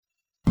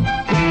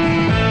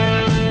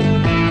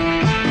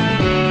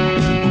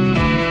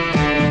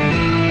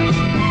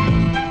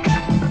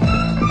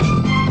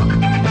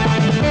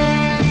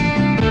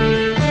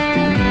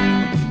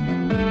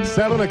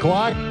7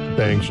 o'clock.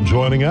 Thanks for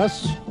joining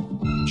us.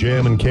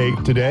 Jam and Cake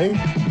today.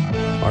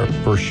 Our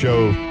first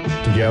show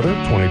together,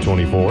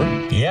 2024.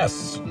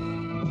 Yes.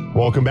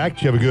 Welcome back.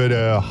 Did you have a good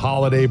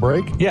holiday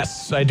break?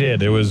 Yes, I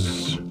did. It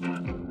was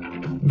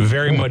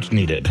very much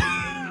needed.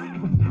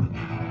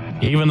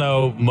 Even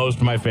though most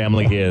of my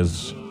family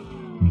is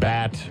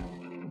bat,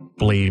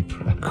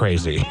 bleep,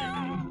 crazy.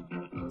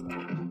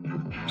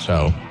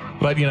 So,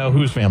 but you know,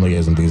 whose family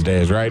isn't these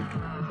days, right?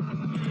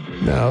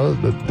 No,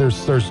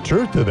 there's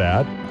truth to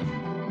that.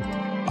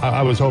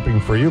 I was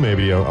hoping for you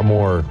maybe a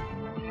more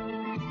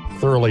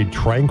thoroughly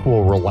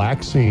tranquil,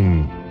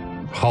 relaxing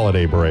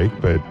holiday break,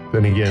 but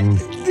then again,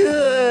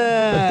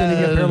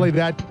 apparently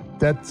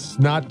that's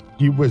not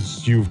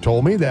you've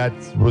told me that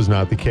was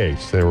not the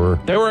case. There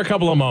were a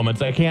couple of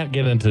moments. I can't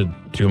get into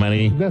too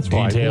many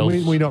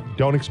details. We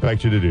don't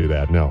expect you to do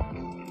that. No.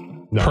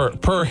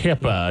 Per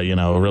HIPAA, you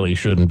know, really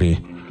shouldn't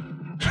be.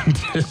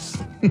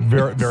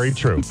 Very, very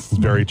true.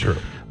 Very true.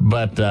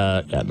 But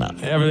yeah, no,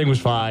 everything was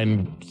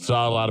fine.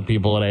 Saw a lot of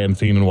people that I hadn't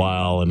seen in a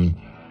while, and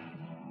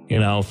you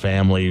know,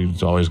 family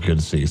is always good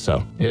to see.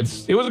 So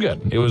it was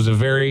good. It was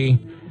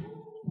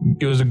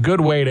a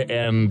good way to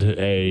end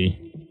a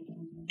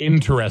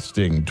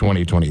interesting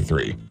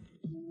 2023.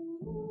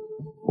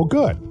 Well,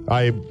 good.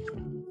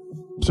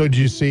 So did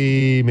you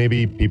see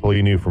maybe people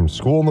you knew from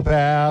school in the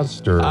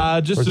past, or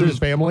just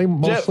family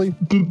mostly?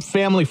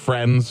 Family,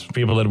 friends,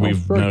 people that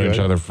we've known good. each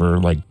other for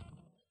like,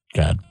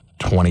 God,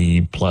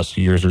 20 plus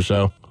years or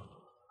so.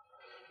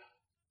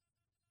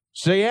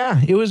 So yeah,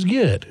 it was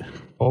good.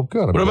 Oh,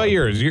 good. What about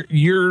yours?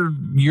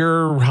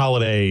 Your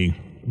holiday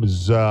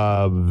was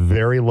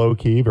very low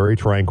key, very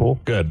tranquil,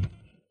 good,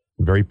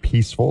 very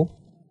peaceful.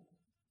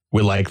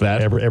 We like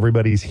that.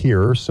 Everybody's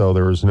here, so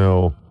there was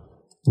no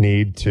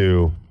need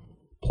to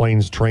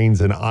planes,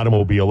 trains, and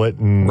automobile it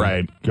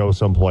and go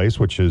someplace,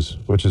 which is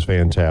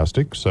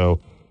fantastic. So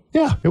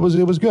yeah, it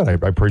was good. I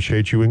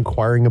appreciate you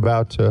inquiring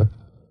about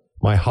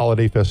my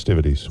holiday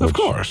festivities,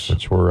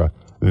 which were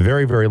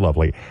very, very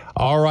lovely.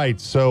 All right,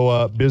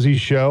 so busy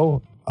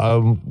show.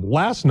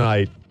 Last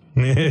night,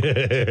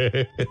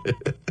 you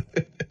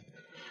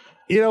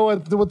know,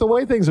 with the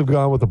way things have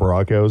gone with the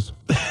Broncos,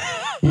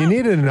 you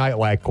needed a night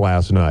like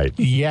last night.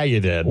 Yeah, you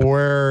did.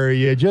 Where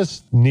you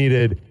just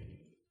needed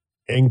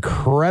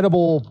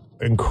incredible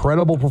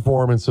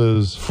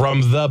performances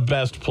from the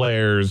best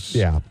players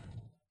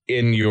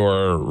in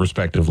your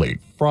respective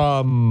league.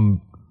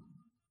 From,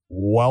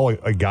 well,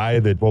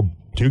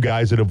 two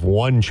guys that have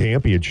won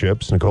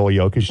championships, Nikola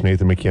Jokic,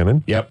 Nathan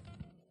McKinnon. Yep.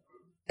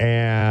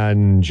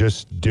 And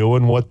just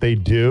doing what they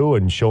do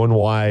and showing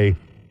why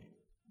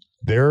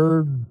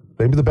they're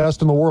maybe the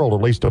best in the world, or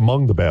at least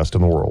among the best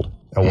in the world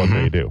at what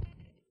they do.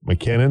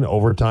 McKinnon,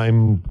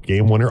 overtime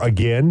game winner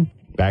again,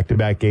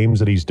 back-to-back games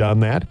that he's done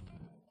that.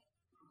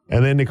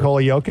 And then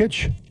Nikola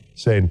Jokic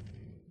saying,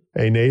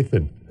 "Hey,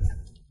 Nathan,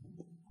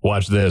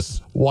 watch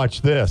this.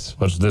 Watch this.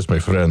 Watch this, my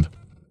friend.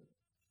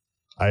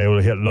 I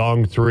will hit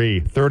long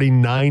three,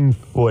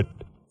 39-foot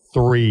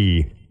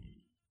three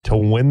to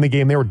win the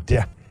game." They were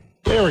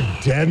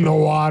dead in the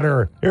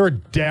water. They were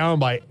down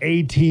by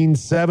 18,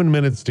 7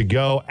 minutes to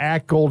go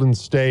at Golden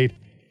State.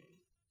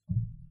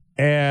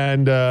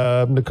 And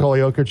Nikola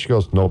Jokic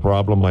goes, "No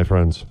problem, my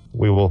friends.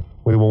 We will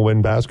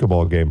win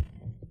basketball game.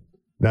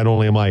 Not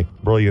only am I a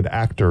brilliant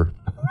actor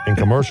in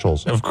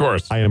commercials, of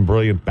course, I am a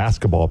brilliant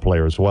basketball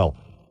player as well."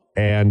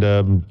 And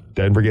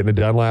Denver getting it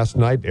done last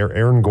night.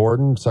 Aaron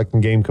Gordon,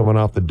 second game coming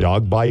off the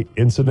dog bite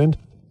incident.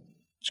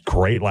 It's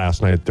great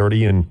last night.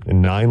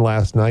 30-9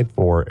 last night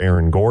for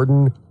Aaron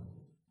Gordon.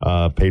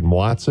 Peyton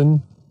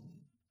Watson,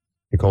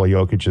 Nikola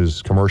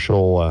Jokic's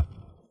commercial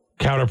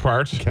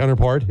counterpart,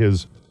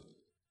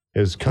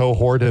 his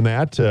cohort in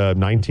that,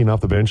 19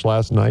 off the bench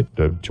last night.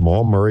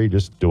 Jamal Murray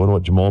just doing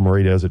what Jamal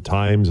Murray does at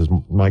times, as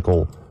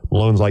Michael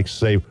Malone's likes to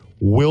say,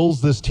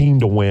 wills this team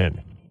to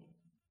win.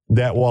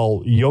 That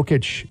while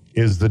Jokic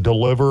is the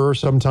deliverer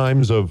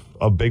sometimes of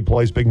big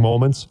plays, big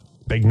moments,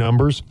 big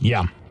numbers.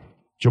 Yeah.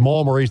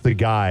 Jamal Murray's the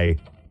guy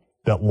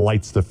that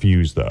lights the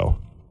fuse, though.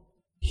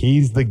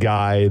 He's the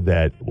guy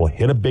that will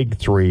hit a big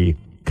three,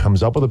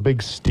 comes up with a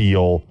big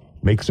steal,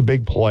 makes a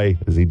big play,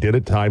 as he did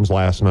at times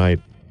last night,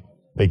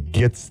 that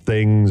gets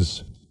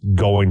things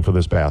going for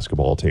this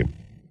basketball team.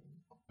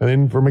 And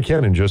then for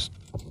McKinnon, just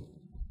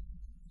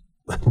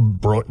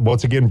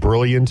once again,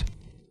 brilliant.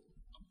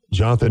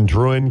 Jonathan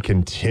Drouin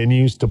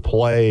continues to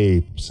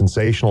play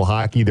sensational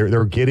hockey.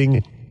 They're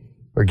getting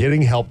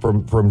help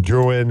from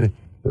Drouin.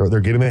 They're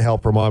getting the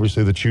help from,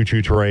 obviously, the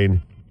choo-choo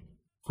train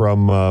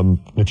from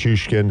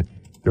Nichushkin.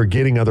 They're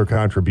getting other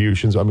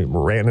contributions. I mean,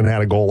 Rantanen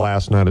had a goal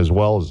last night as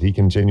well, as he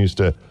continues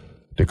to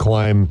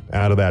climb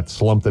out of that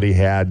slump that he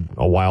had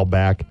a while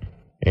back.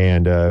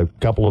 And a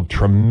couple of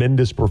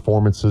tremendous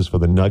performances for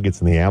the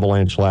Nuggets and the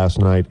Avalanche last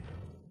night.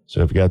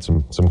 So if you got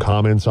some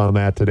comments on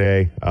that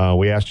today,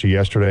 we asked you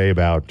yesterday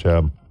about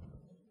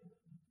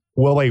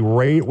will they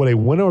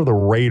win over the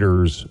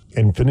Raiders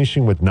and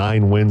finishing with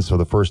 9 wins for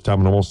the first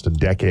time in almost a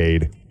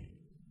decade?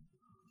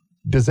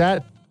 Does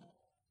that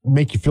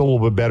make you feel a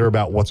little bit better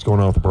about what's going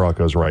on with the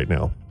Broncos right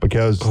now,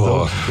 because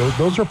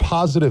those are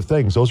positive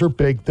things. Those are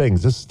big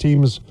things. This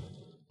team's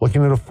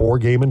looking at a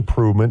 4-game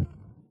improvement,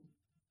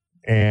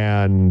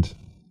 and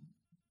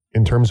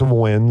in terms of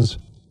wins,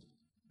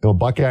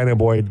 Buckeye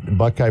Boy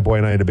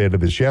and I debated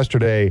this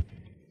yesterday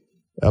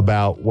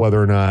about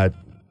whether or not,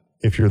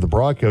 if you're the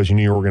Broncos, you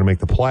knew you were going to make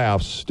the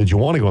playoffs, did you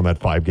want to go on that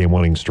 5-game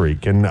winning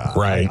streak and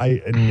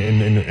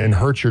and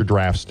hurt your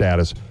draft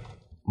status?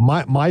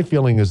 My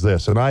feeling is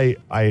this, and I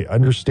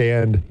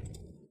understand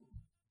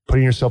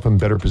putting yourself in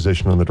better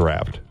position in the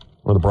draft,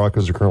 where the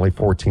Broncos are currently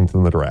 14th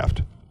in the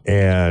draft,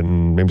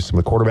 and maybe some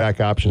of the quarterback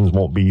options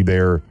won't be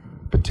there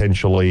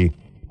potentially.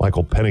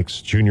 Michael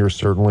Penix Jr.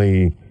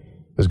 certainly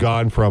has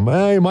gone from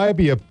might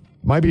be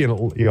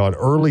an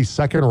early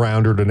second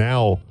rounder to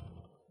now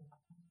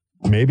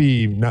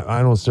maybe not.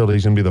 I don't necessarily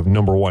he's going to be the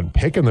number 1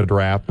 pick in the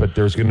draft, but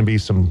there's going to be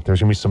some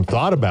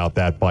thought about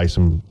that by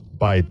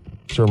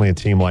certainly a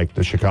team like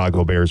the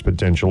Chicago Bears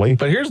potentially.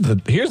 But here's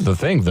the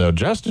thing, though.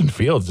 Justin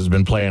Fields has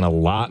been playing a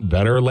lot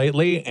better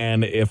lately,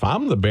 and if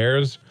I'm the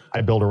Bears,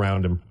 I build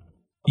around him.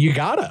 You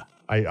gotta.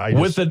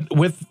 With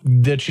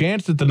the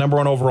chance that the number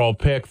 1 overall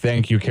pick,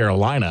 thank you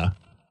Carolina,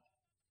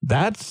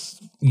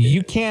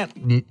 you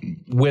can't,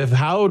 with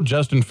how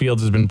Justin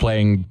Fields has been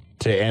playing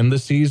to end the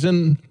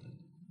season,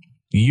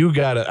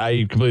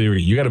 I completely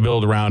agree. You gotta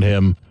build around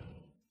him.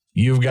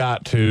 You've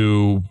got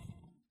to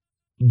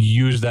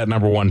use that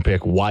number 1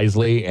 pick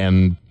wisely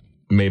and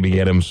maybe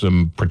get him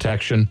some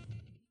protection.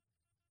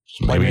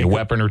 Maybe a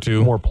weapon or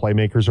two. More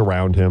playmakers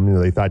around him.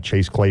 They thought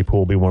Chase Claypool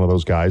would be one of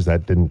those guys.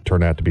 That didn't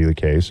turn out to be the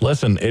case.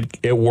 Listen,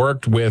 it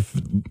worked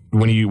with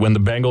when the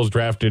Bengals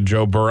drafted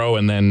Joe Burrow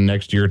and then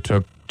next year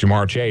took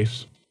Jamar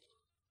Chase.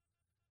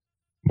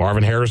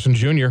 Marvin Harrison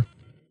Jr.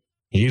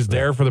 He's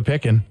there for the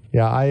picking.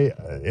 Yeah,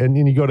 and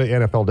you go to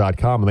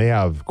NFL.com and they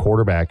have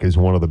quarterback as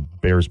one of the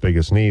Bears'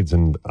 biggest needs,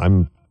 and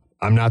I'm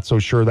not so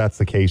sure that's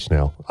the case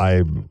now.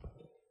 I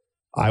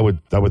would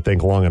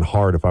think long and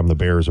hard if I'm the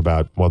Bears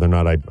about whether or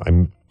not I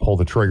pull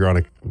the trigger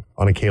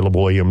on a Caleb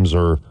Williams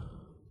or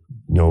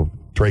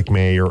Drake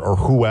May or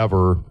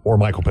whoever, or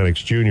Michael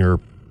Penix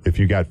Jr. If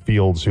you got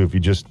Fields, who if you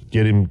just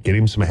get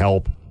him some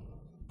help,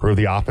 improve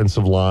the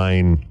offensive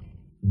line,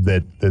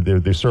 that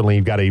there's certainly,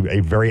 you've got a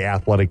very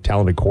athletic,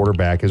 talented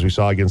quarterback, as we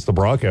saw against the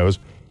Broncos,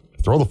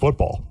 throw the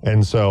football.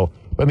 And so,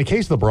 but in the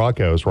case of the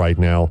Broncos right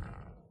now,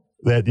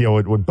 that,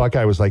 when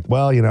Buckeye was like,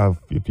 well,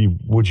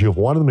 would you have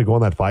wanted them to go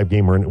on that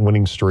 5-game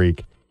winning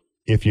streak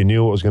if you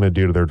knew what it was going to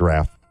do to their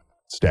draft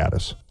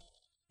status,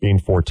 being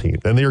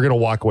 14th, and they were going to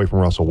walk away from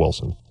Russell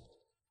Wilson?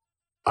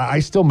 I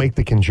still make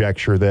the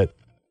conjecture that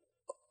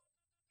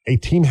a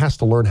team has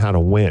to learn how to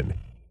win.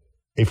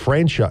 A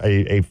franchise,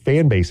 a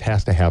fan base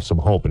has to have some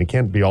hope, and it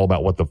can't be all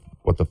about what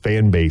the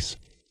fan base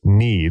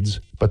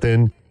needs. But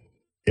then,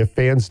 if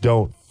fans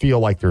don't feel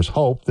like there's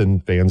hope,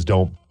 then fans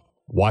don't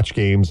watch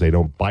games. They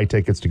don't buy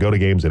tickets to go to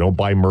games. They don't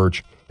buy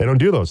merch. They don't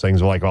do those things.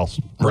 They're like, "Oh,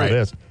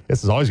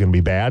 this is always going to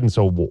be bad." And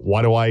so,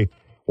 why do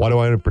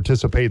I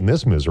participate in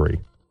this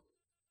misery?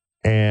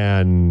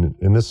 And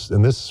in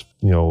this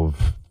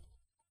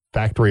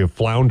factory of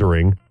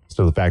floundering,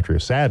 instead of the factory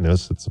of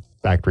sadness, it's a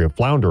factory of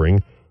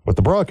floundering with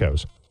the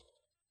Broncos.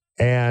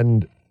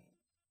 And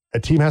a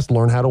team has to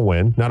learn how to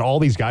win. Not all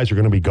these guys are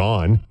going to be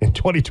gone in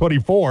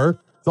 2024.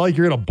 It's not like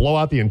you're going to blow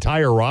out the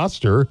entire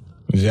roster.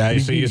 Yeah,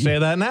 you say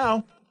that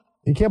now.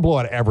 You can't blow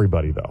out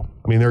everybody, though.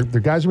 I mean, they're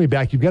guys going to be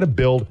back. You've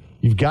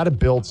got to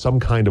build some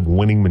kind of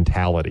winning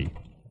mentality,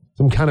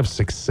 some kind of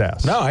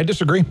success. No, I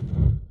disagree.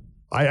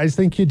 I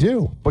think you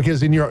do, because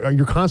then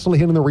you're constantly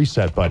hitting the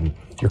reset button.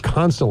 You're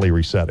constantly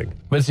resetting.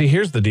 But see,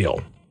 here's the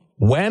deal.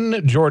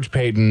 When George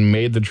Paton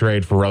made the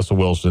trade for Russell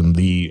Wilson,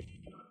 the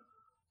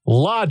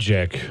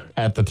logic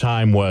at the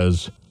time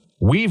was,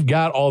 we've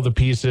got all the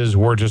pieces,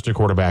 we're just a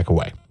quarterback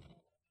away.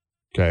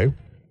 Okay.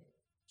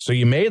 So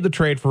you made the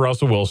trade for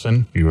Russell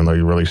Wilson, even though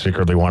you really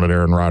secretly wanted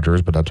Aaron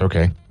Rodgers, but that's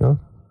okay. Yeah.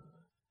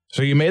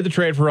 So you made the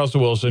trade for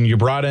Russell Wilson. You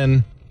brought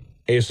in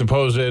a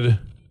supposed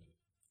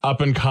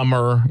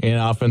up-and-comer in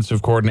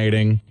offensive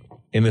coordinating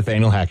in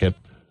Nathaniel Hackett,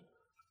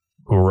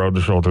 who rode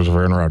the shoulders of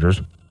Aaron Rodgers,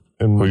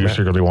 and who you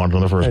secretly wanted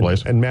in the first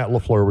place. And Matt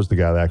LaFleur was the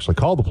guy that actually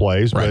called the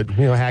plays, right. But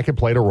Hackett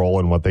played a role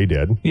in what they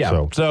did.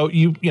 Yeah. So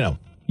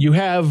you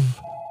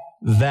have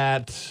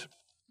that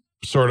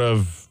sort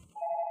of.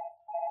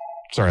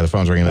 Sorry, the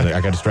phone's ringing. I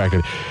got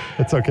distracted.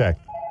 It's okay.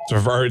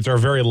 It's our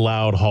very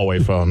loud hallway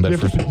phone. You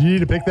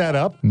need to pick that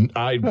up?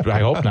 I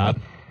hope not.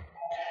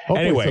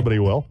 Hopefully somebody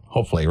will.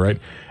 Hopefully,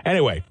 right?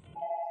 Anyway,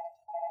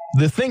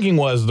 the thinking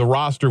was the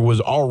roster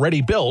was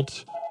already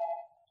built.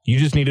 You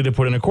just needed to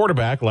put in a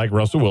quarterback like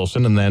Russell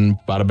Wilson, and then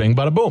bada bing,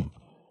 bada boom.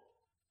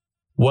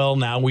 Well,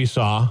 now we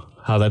saw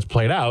how that's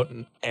played out,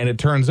 and it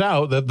turns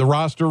out that the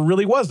roster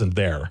really wasn't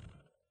there.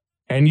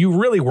 And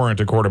you really weren't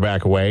a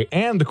quarterback away,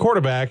 and the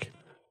quarterback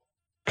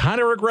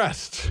kind of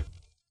regressed.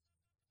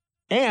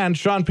 And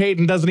Sean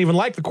Payton doesn't even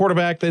like the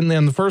quarterback in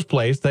the first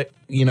place that,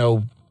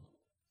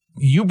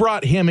 you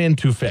brought him in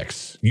to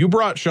fix. You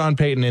brought Sean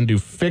Payton in to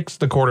fix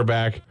the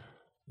quarterback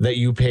that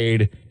you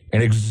paid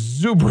an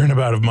exuberant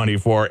amount of money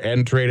for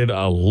and traded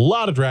a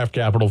lot of draft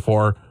capital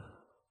for.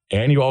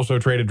 And you also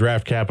traded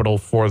draft capital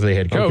for the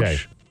head coach. Okay.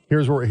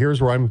 Here's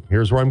where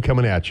I'm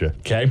coming at you.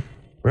 Okay.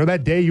 Remember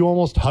that day you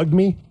almost hugged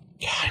me?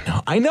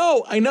 Yeah, I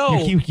know.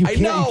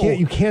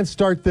 You can't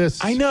start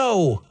this. I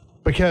know.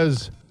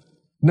 Because,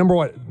 number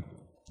one,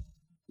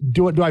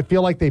 do I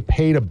feel like they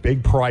paid a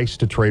big price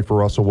to trade for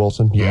Russell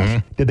Wilson? Yes.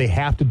 Mm-hmm. Did they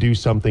have to do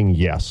something?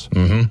 Yes.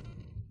 Mm-hmm.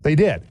 They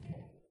did.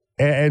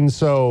 And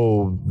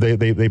so they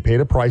paid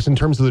a price in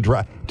terms of the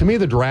draft. To me,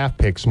 the draft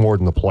picks more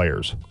than the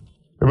players.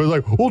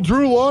 Everybody's like, well,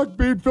 Drew Lock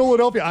beat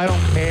Philadelphia. I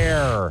don't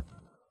care.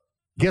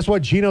 Guess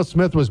what? Geno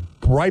Smith was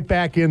right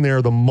back in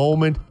there the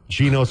moment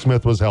Geno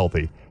Smith was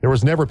healthy. There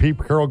was never Pete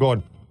Carroll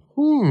going,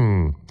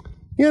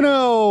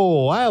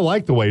 I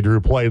like the way Drew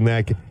played in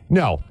that.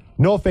 No,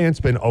 Noah Fant's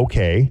been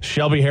okay.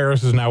 Shelby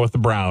Harris is now with the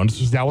Browns.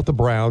 He's now with the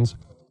Browns.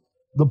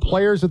 The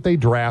players that they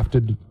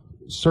drafted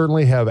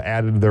certainly have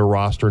added to their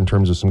roster in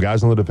terms of some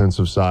guys on the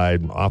defensive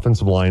side,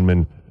 offensive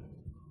linemen.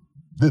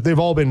 They've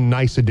all been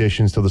nice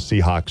additions to the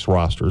Seahawks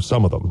roster.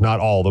 Some of them, not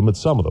all of them, but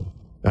some of them.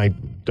 I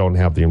don't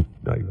have I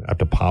have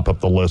to pop up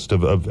the list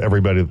of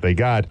everybody that they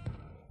got.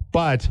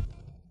 But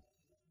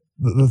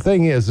the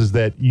thing is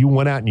that you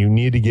went out and you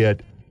need to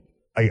get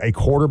a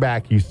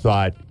quarterback you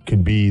thought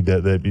could be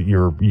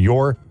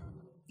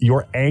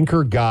your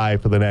anchor guy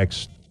for the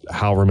next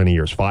however many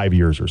years, 5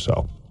 years or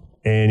so.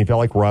 And you felt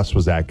like Russ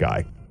was that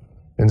guy.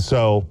 And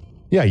so,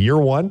 yeah, year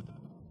one,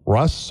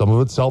 Russ, some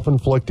of it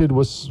self-inflicted,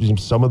 was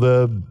some of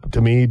the, to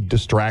me,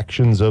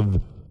 distractions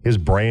of his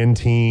brand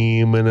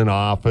team and an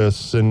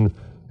office and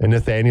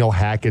Nathaniel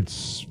Hackett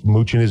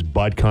smooching his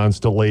butt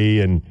constantly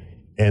and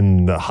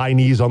the high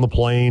knees on the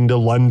plane to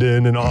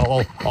London and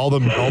all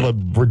the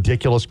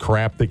ridiculous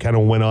crap that kind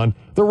of went on.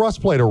 The Russ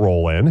played a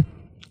role in.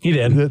 He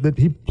did.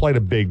 He played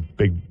a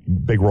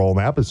big role in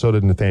that, but so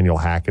did Nathaniel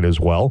Hackett as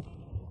well.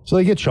 So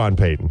they get Sean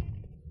Payton.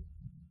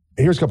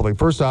 Here's a couple things.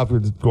 First off,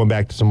 going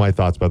back to some of my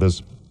thoughts about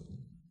this,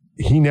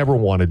 he never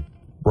wanted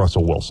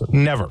Russell Wilson.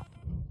 Never.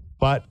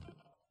 But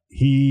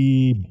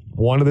he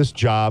wanted this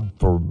job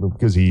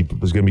because he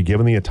was going to be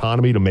given the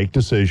autonomy to make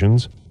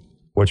decisions,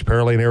 which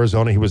apparently in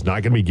Arizona he was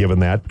not going to be given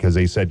that because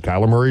they said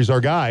Kyler Murray's our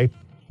guy,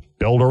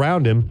 build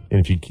around him,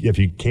 and if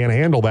you can't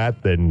handle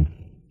that, then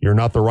you're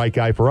not the right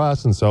guy for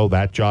us. And so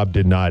that job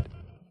did not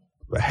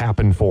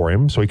happen for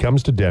him. So he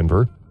comes to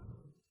Denver.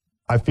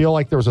 I feel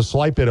like there was a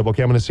slight bit of,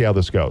 okay, I'm going to see how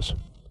this goes.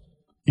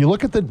 You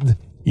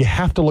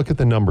have to look at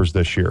the numbers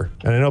this year.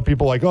 And I know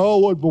people are like,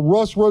 well,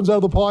 Russ runs out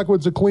of the pocket,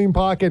 it's a clean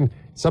pocket. And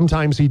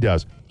sometimes he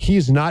does. He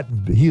is not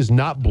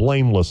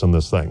blameless in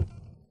this thing.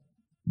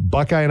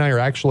 Buckeye and I are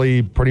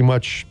actually pretty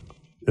much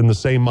in the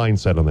same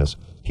mindset on this.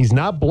 He's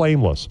not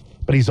blameless,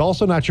 but he's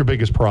also not your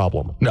biggest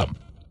problem. No.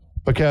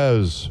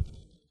 Because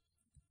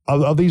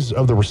of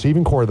the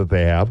receiving core that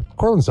they have,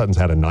 Courtland Sutton's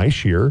had a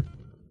nice year.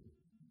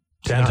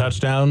 10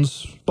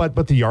 touchdowns. But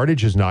the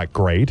yardage is not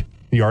great.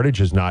 The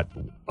yardage is not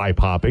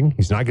eye-popping.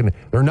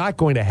 They're not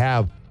going to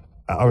have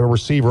a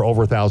receiver over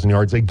 1,000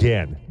 yards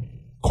again.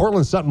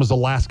 Courtland Sutton was the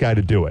last guy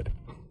to do it.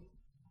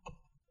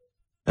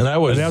 And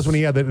that was when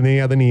he had the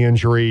knee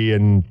injury,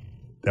 and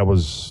that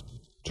was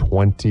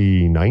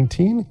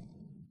 2019? I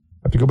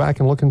have to go back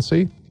and look and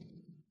see.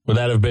 Would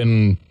that have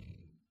been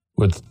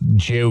with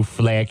Joe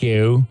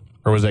Flacco,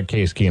 or was that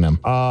Case Keenum?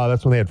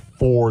 That's when they had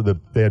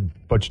they had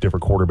a bunch of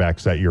different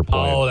quarterbacks that year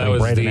playing. Oh, that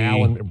was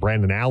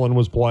Brandon Allen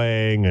was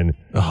playing, and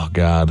oh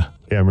god,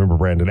 yeah, I remember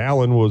Brandon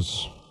Allen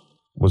was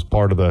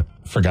part of the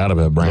forgot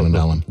about Brandon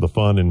Allen, the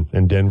fun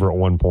in Denver at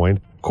one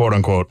point, quote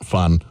unquote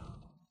fun.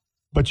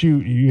 But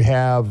you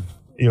have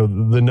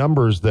the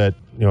numbers that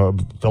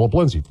Philip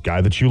Lindsay,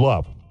 guy that you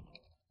love,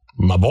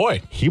 my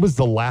boy, he was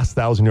the last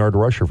 1,000-yard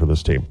rusher for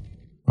this team.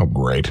 Oh,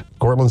 great.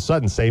 Courtland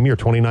Sutton, same year,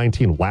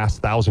 2019,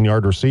 last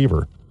 1,000-yard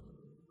receiver.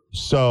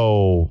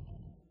 So,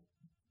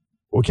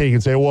 okay, you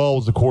can say, well, it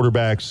was the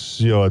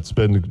quarterbacks, it's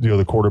been,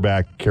 the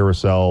quarterback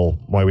carousel,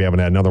 why we haven't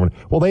had another one.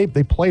 Well, they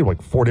played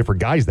like 4 different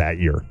guys that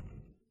year.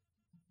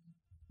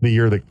 The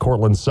year that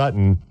Courtland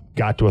Sutton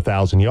got to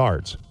 1,000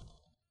 yards.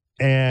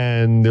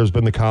 And there's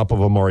been the comp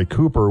of Amari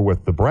Cooper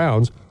with the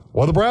Browns.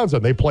 Well, the Browns,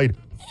 they played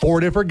 4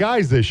 different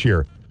guys this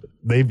year.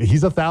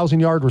 He's a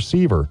 1,000-yard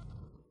receiver.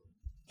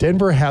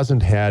 Denver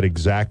hasn't had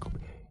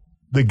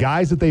the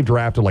guys that they've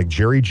drafted, like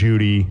Jerry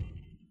Jeudy,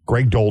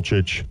 Greg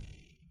Dulcich,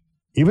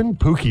 even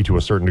Pookie to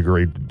a certain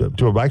degree,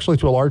 to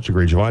a large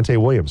degree, Javonte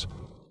Williams.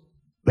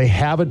 They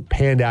haven't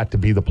panned out to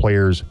be the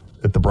players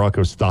that the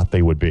Broncos thought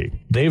they would be.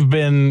 They've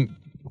been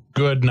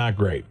good, not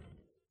great.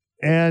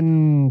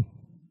 And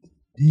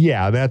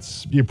yeah,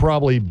 you're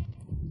probably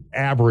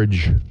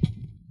average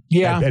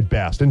at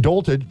best. And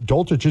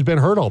Dulcich has been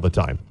hurt all the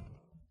time.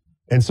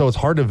 And so it's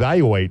hard to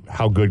evaluate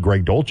how good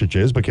Greg Dulcich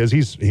is because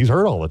he's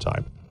hurt all the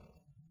time.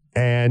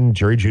 And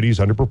Jerry Jeudy's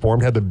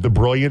underperformed, had the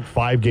brilliant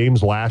 5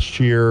 games last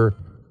year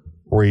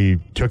where he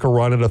took a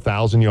run at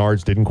 1,000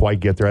 yards, didn't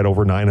quite get there, at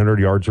over 900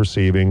 yards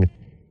receiving.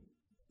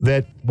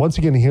 That, once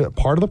again,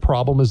 part of the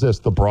problem is this: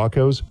 the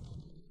Broncos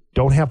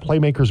don't have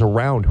playmakers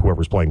around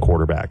whoever's playing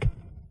quarterback.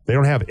 They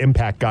don't have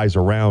impact guys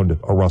around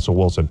a Russell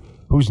Wilson,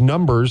 whose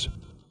numbers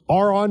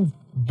are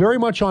very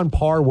much on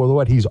par with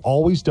what he's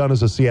always done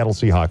as a Seattle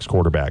Seahawks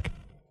quarterback.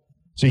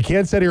 So you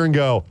can't sit here and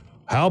go,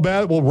 how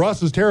bad? Well,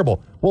 Russ is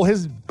terrible. Well,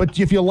 but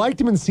if you liked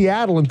him in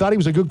Seattle and thought he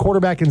was a good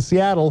quarterback in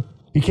Seattle,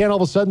 you can't all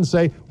of a sudden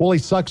say, well, he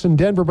sucks in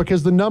Denver,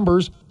 because the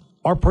numbers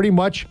are pretty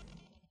much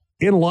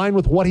in line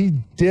with what he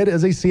did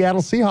as a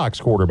Seattle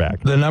Seahawks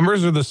quarterback. The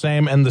numbers are the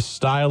same, and the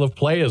style of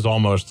play is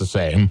almost the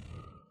same.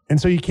 And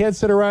so you can't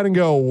sit around and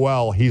go,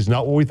 well, he's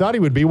not what we thought he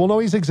would be. Well, no,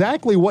 he's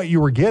exactly what you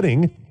were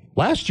getting.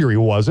 Last year he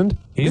wasn't.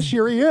 This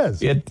year he is.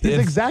 He's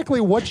exactly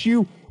what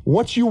you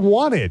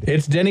wanted.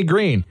 It's Denny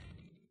Green.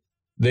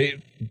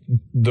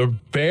 The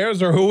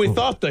Bears are who we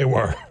thought they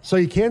were. So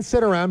you can't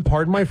sit around,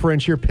 pardon my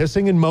French here,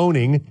 pissing and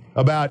moaning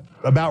about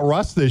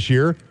Russ this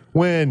year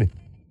when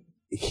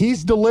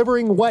he's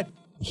delivering what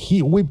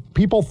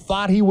people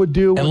thought he would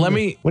do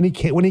when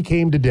he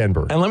came to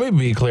Denver. And let me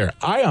be clear.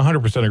 I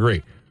 100%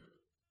 agree.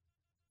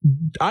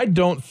 I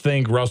don't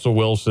think Russell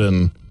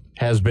Wilson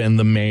has been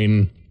the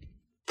main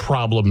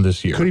problem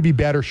this year. Could he be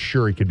better?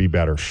 Sure, he could be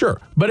better.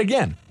 Sure. But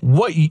again,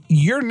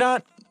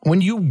 when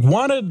you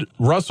wanted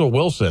Russell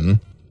Wilson,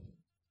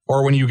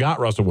 or when you got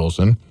Russell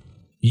Wilson,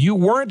 you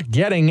weren't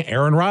getting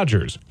Aaron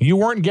Rodgers. You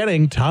weren't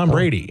getting Tom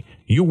Brady.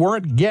 You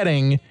weren't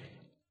getting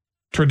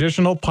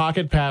traditional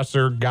pocket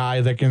passer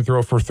guy that can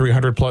throw for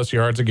 300-plus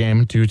yards a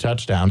game, 2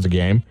 touchdowns a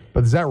game.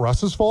 But is that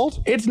Russ's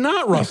fault? It's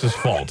not Russ's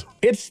fault.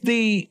 It's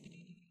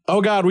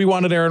oh, God, we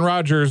wanted Aaron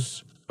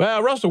Rodgers.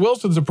 Well, Russell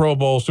Wilson's a Pro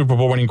Bowl, Super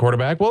Bowl winning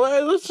quarterback.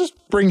 Well, let's just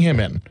bring him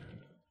in.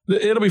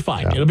 It'll be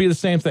fine. Yeah. It'll be the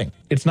same thing.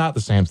 It's not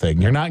the same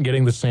thing. You're not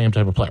getting the same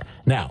type of player.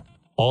 Now,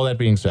 all that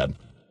being said,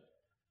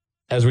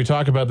 as we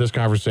talk about this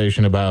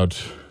conversation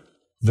about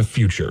the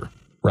future,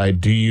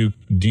 right? Do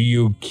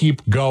you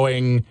keep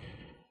going,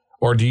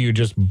 or do you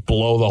just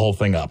blow the whole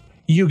thing up?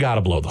 You got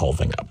to blow the whole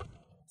thing up.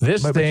 But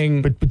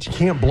you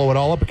can't blow it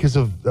all up because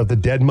of the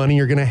dead money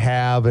you're going to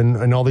have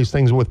and all these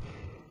things with.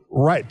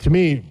 Right, to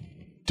me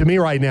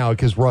right now,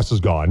 because Russ is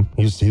gone,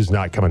 he's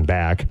not coming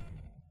back.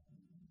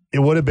 It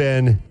would have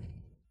been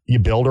you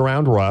build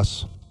around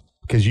Russ,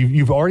 because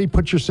you've already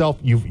put yourself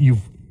you've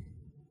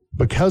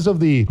because of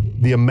the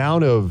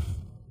amount of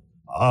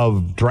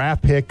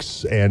draft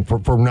picks, and for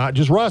not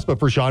just Russ but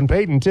for Sean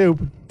Payton too.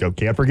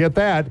 Can't forget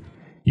that.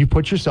 You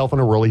put yourself in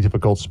a really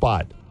difficult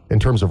spot in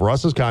terms of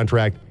Russ's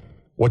contract,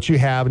 what you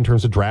have in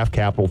terms of draft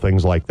capital,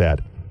 things like that.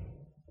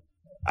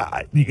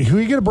 Who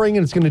are you going to bring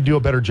in that's going to do a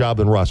better job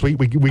than Russ? We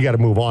got to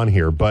move on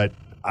here, but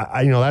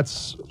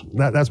that's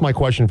my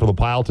question for the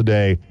pile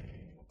today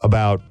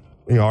about,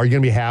 are you going to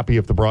be happy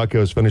if the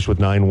Broncos finish with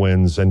 9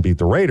 wins and beat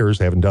the Raiders?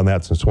 They haven't done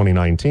that since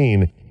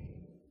 2019.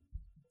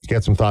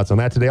 Get some thoughts on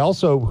that today.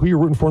 Also, who are you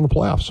rooting for in the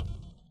playoffs?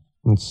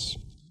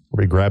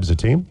 Everybody grabs a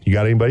team. You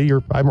got anybody?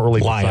 I'm early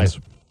Lions.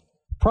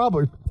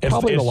 Probably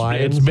the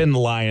Lions. It's been the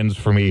Lions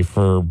for me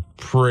for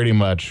pretty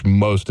much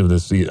most of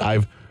this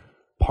season.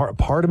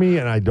 Part of me,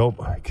 and I don't,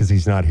 because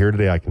he's not here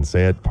today, I can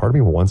say it. Part of me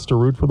wants to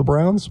root for the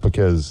Browns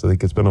because I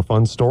think it's been a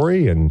fun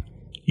story, and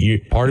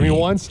part of me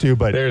wants to,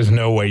 but there's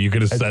no way you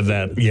could have said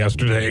that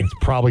yesterday. It's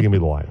probably going to be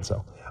the Lions.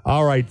 So,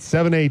 all right,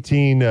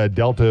 7:18,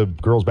 Delta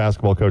girls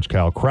basketball coach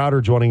Kyle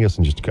Crowder joining us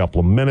in just a couple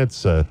of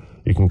minutes.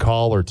 You can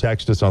call or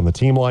text us on the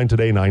team line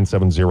today,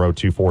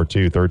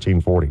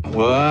 970-242-1340.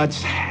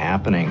 What's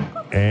happening?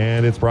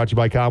 And it's brought to you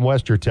by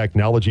ComWest, your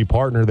technology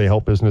partner. They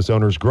help business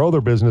owners grow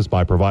their business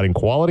by providing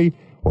quality,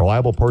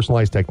 reliable,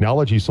 personalized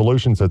technology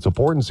solutions that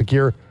support and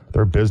secure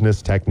their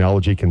business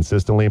technology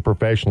consistently and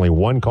professionally.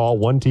 One call,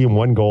 one team,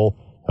 one goal,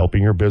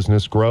 helping your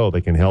business grow. They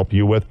can help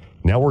you with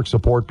network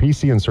support,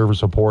 PC and server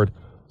support,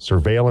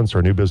 surveillance,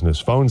 or new business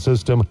phone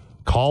system.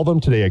 Call them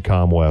today at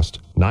ComWest,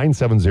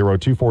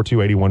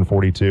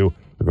 970-242-8142, or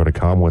go to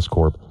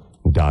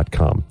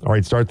comwestcorp.com. All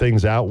right, start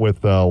things out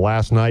with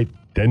last night,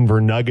 Denver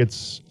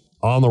Nuggets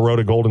on the road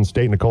at Golden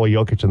State. Nikola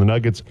Jokic and the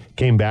Nuggets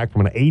came back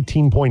from an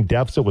 18-point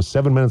deficit with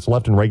 7 minutes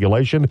left in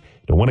regulation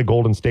to win at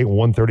Golden State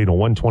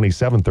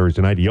 130-127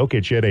 Thursday night.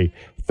 Jokic hit a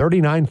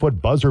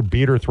 39-foot buzzer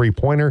beater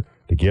three-pointer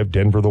to give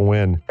Denver the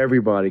win.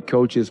 Everybody,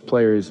 coaches,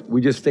 players,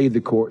 we just stayed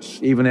the course,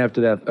 even after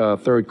that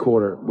third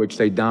quarter, which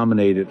they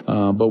dominated.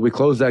 But we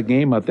closed that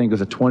game, I think, as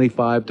a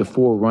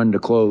 25-4 run to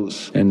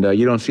close. And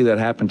you don't see that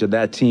happen to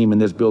that team in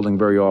this building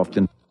very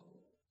often.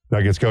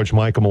 Nuggets coach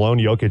Michael Malone.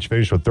 Jokic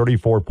finished with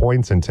 34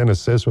 points and 10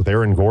 assists, with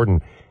Aaron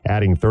Gordon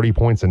adding 30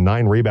 points and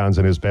 9 rebounds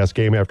in his best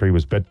game after he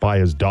was bit by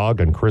his dog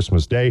on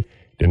Christmas Day.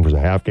 Denver's a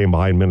half game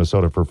behind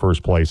Minnesota for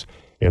first place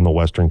in the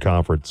Western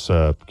Conference.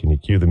 Can you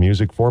cue the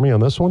music for me on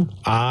this one?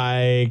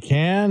 I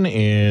can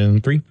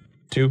in 3,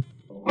 2.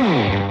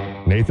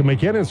 Nathan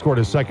MacKinnon scored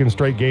his second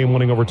straight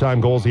game-winning overtime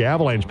goals. The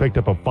Avalanche picked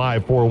up a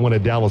 5-4 win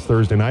at Dallas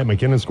Thursday night.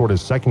 MacKinnon scored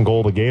his second goal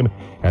of the game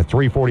at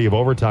 3:40 of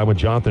overtime, with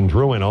Jonathan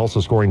Drouin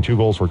also scoring 2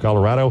 goals for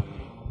Colorado.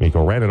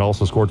 Mikko Rantanen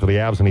also scored for the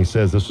Avs, and he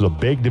says this was a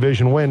big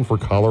division win for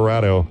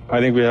Colorado.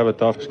 I think we have a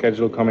tough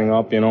schedule coming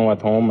up,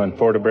 at home and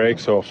for the break.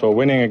 So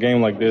winning a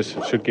game like this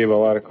should give a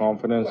lot of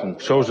confidence and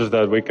shows us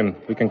that we can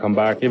come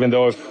back. Even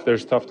though if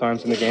there's tough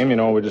times in the game,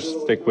 we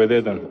just stick with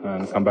it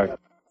and come back.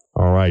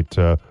 All right.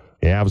 The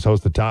Avs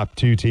host the top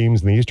two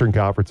teams in the Eastern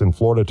Conference in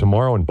Florida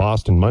tomorrow and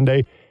Boston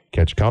Monday.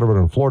 Catch Colorado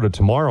and Florida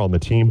tomorrow on the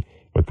team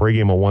with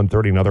pregame at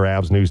 1:30. Another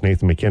Avs news,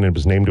 Nathan MacKinnon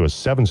was named to a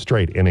 7th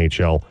straight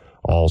NHL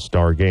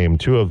All-Star game.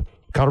 Two of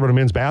Colorado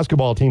men's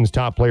basketball team's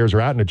top players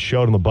are out, and it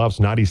showed in the Buffs'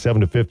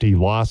 97-50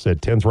 loss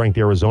at 10th-ranked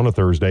Arizona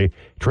Thursday.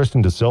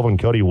 Tristan DeSilva and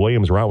Cody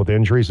Williams were out with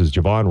injuries as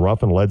Javon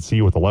Ruffin led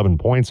CU with 11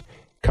 points.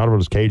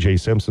 Colorado's KJ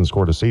Simpson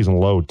scored a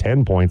season-low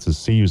 10 points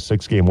as CU's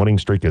 6-game winning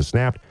streak has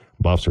snapped.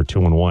 Buffs are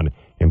 2-1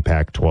 in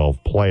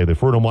Pac-12 play. The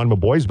Fruita Monument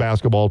boys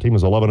basketball team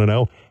is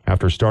 11-0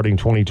 after starting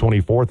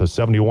 2024 with a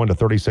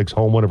 71-36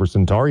 home win over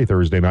Centauri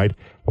Thursday night.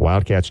 The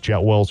Wildcats'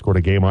 Jet Wells scored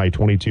a game-high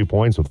 22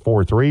 points with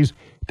 4 threes.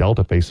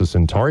 Delta faces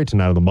Centauri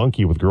tonight on the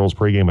Monkey with girls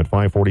pregame at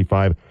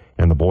 5:45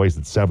 and the boys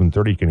at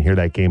 7:30. You can hear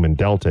that game in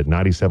Delta at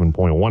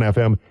 97.1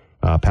 FM.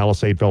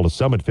 Palisade fell to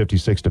Summit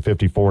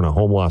 56-54 in a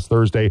home loss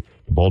Thursday.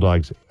 The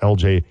Bulldogs'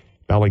 LJ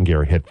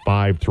Bellinger hit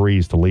 5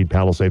 threes to lead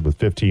Palisade with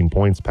 15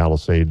 points.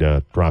 Palisade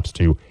drops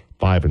to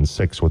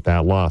 5-6 with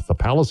that loss. The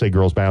Palisade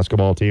girls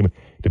basketball team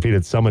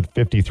defeated Summit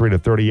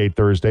 53-38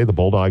 Thursday. The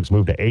Bulldogs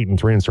moved to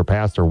 8-3 and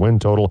surpassed their win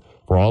total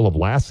for all of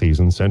last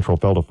season. Central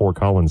fell to Fort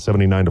Collins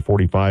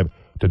 79-45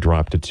 to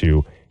drop to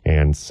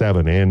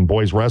 2-7. In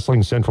boys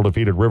wrestling, Central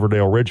defeated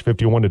Riverdale Ridge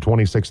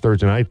 51-26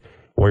 Thursday night.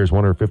 Warriors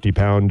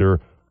 150-pounder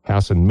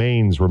Hassan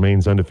Maines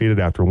remains undefeated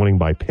after winning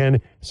by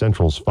pin.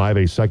 Central's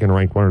 5A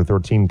second-ranked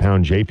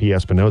 113-pound JP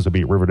Espinoza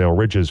beat Riverdale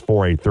Ridge's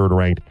 4A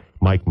third-ranked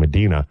Mike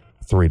Medina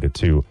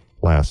 3-2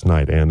 last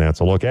night. And that's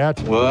a look at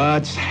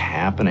what's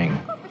happening.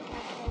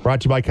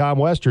 Brought to you by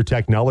ComWest, your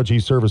technology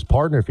service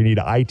partner. If you need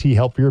IT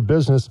help for your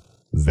business,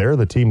 they're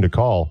the team to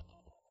call.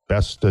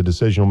 Best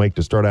decision you'll make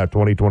to start out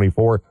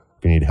 2024. If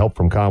you need help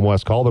from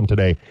ComWest, call them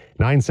today,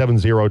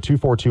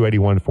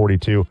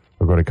 970-242-8142,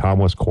 or go to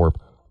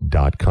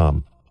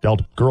comwestcorp.com.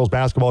 Delta girls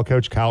basketball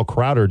coach Kyle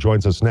Crowder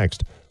joins us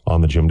next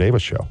on The Jim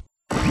Davis Show.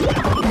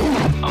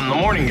 I'm the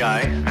morning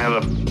guy. I have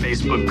a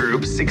Facebook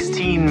group,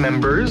 16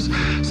 members.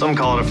 Some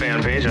call it a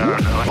fan page. I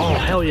don't know. Oh,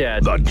 hell yeah.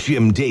 The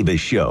Jim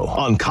Davis Show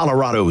on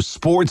Colorado's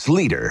sports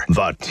leader,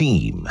 The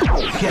Team.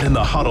 Get in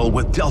the huddle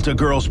with Delta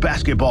girls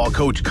basketball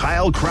coach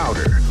Kyle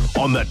Crowder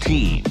on The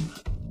Team.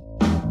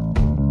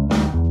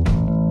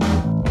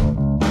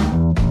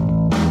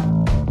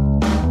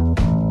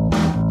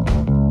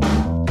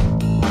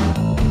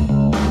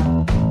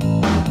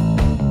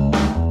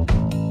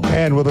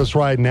 And with us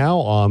right now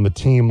on the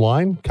team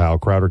line, Kyle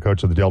Crowder,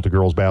 coach of the Delta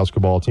girls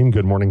basketball team.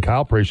 Good morning,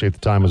 Kyle. Appreciate the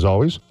time as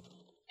always.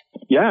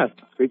 Yeah, it's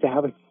great to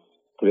have us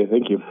today.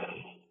 Thank you.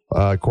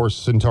 Of course,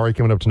 Centauri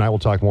coming up tonight. We'll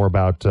talk more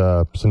about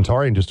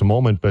Centauri in just a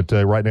moment. But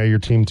right now, your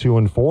team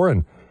 2-4,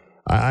 and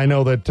I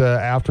know that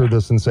after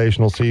the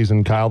sensational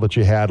season, Kyle, that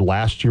you had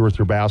last year with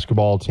your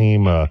basketball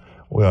team,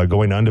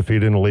 going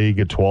undefeated in the league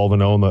at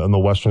 12-0 in the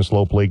Western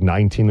Slope League,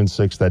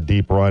 19-6, that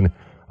deep run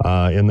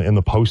in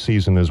the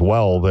postseason as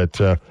well.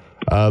 That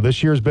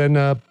this year's been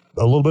a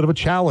little bit of a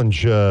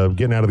challenge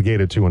getting out of the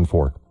gate at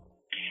 2-4.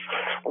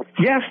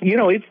 Yeah,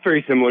 it's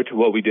very similar to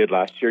what we did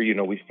last year.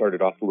 We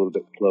started off a little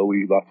bit slow.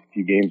 We lost a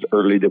few games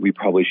early that we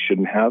probably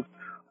shouldn't have.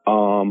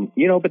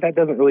 But that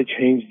doesn't really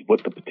change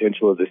what the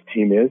potential of this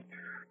team is.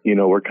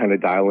 We're kind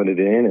of dialing it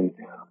in. And,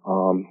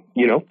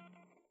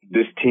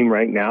 this team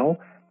right now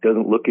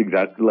doesn't look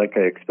exactly like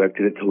I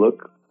expected it to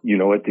look,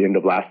 at the end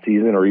of last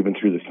season or even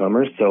through the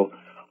summer. So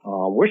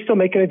we're still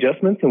making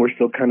adjustments and we're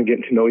still kind of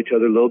getting to know each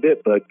other a little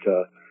bit. But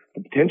the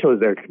potential is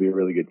there to be a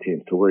really good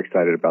team. So we're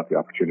excited about the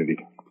opportunity.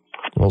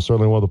 Well,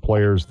 certainly one of the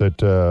players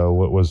that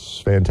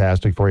was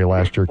fantastic for you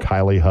last year,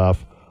 Kylie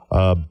Huff,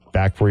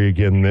 back for you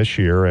again this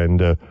year.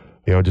 And,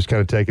 just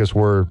kind of take us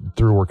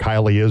through where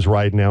Kylie is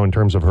right now in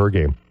terms of her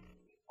game.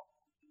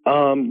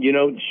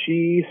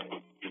 She,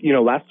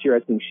 last year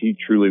I think she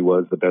truly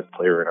was the best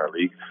player in our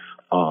league.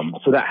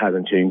 So that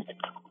hasn't changed.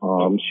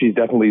 She's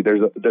definitely,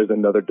 there's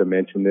another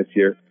dimension this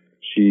year.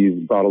 She's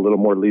brought a little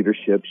more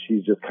leadership.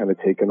 She's just kind of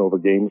taken over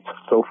games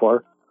so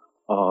far.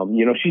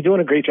 She's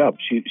doing a great job.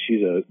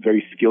 She's a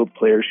very skilled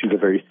player. She's a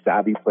very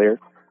savvy player.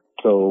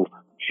 So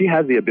she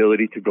has the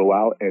ability to go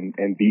out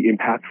and be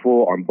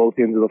impactful on both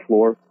ends of the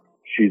floor.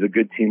 She's a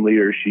good team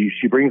leader.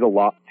 She brings a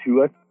lot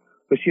to us,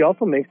 but she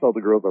also makes all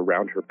the girls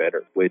around her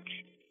better, which,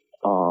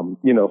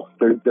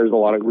 there's a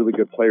lot of really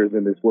good players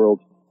in this world,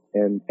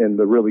 and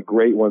the really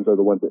great ones are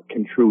the ones that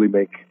can truly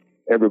make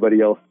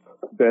everybody else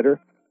better.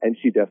 And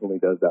she definitely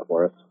does that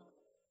for us.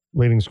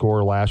 Leading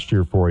scorer last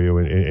year for you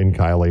in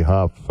Kylie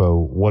Huff.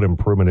 What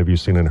improvement have you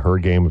seen in her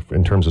game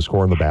in terms of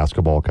scoring the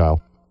basketball,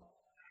 Kyle?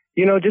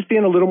 Just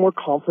being a little more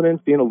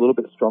confident, being a little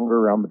bit stronger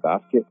around the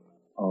basket.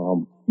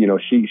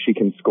 She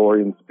can score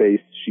in space.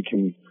 She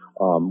can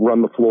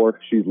run the floor.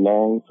 She's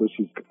long, so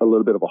she's a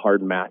little bit of a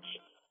hard match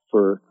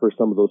for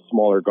some of those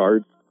smaller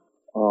guards.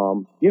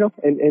 And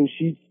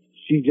she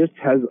just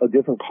has a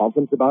different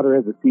confidence about her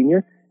as a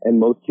senior, and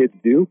most kids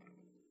do.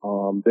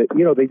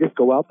 They just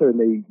go out there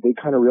and they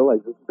kind of realize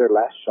this is their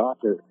last shot,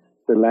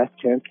 their last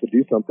chance to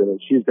do something.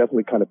 And she's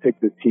definitely kind of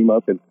picked this team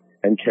up and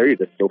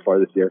carried us so far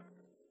this year.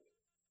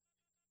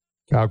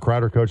 Kyle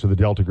Crowder, coach of the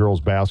Delta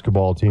girls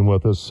basketball team,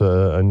 with us.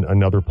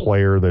 Another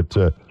player that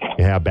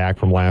you have back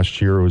from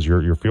last year was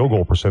your field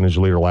goal percentage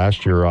leader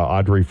last year,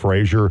 Audrey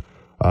Frazier.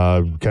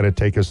 Kind of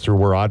take us through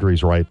where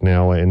Audrey's right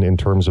now in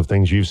terms of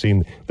things you've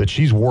seen that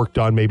she's worked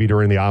on maybe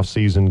during the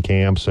off-season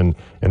camps and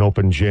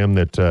open gym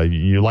that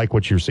you like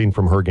what you're seeing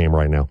from her game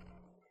right now.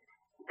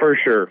 For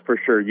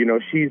sure. You know,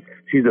 she's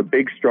a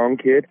big, strong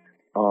kid,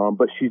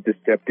 but she's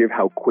deceptive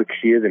how quick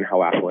she is and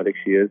how athletic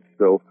she is.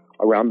 So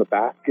around the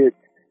basket,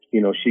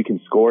 you know, she can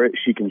score it.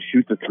 She can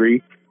shoot the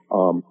three.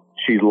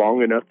 She's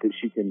long enough that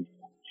she can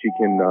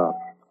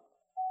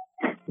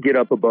get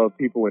up above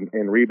people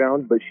and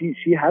rebound. But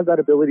she has that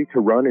ability to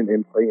run and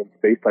play in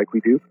space like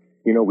we do.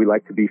 You know, we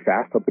like to be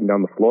fast up and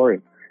down the floor.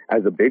 And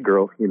as a big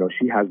girl, you know,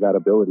 she has that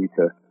ability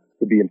to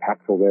be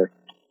impactful there.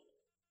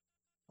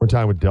 We're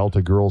talking with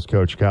Delta girls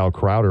coach Kyle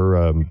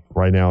Crowder.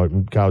 Right now,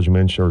 Kyle, as you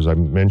mentioned, or as I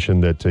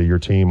mentioned, that your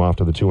team off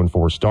to the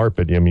 2-4 start.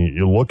 But I mean,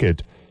 you look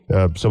at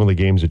some of the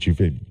games that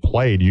you've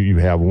played. You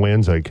have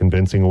wins, a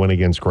convincing win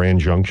against Grand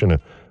Junction, a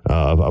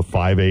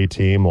 5A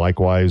team.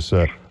 Likewise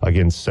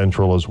against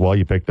Central as well.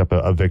 You picked up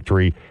a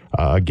victory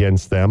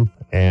against them,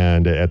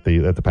 and at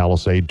the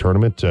Palisade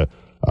tournament,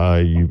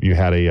 you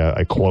had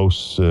a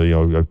close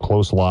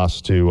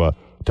loss to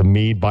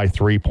Meade by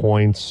 3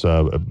 points.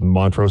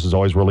 Montrose is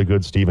always really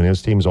good. Steve and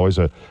his team is always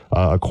a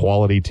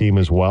quality team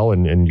as well,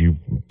 and you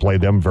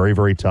played them very,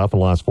 very tough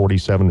and lost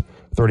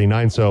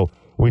 47-39. So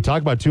when we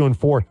talk about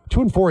 2-4,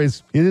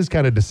 2-4 is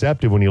kind of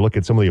deceptive when you look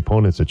at some of the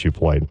opponents that you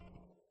played.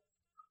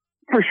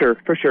 For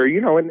sure.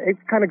 You know, and it's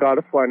kind of got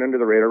us flying under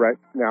the radar right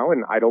now,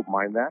 and I don't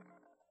mind that.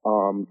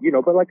 You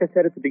know, but like I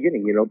said at the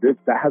beginning, you know,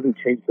 that hasn't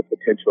changed the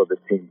potential of this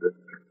team.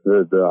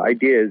 The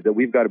idea is that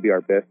we've got to be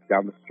our best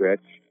down the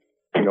stretch,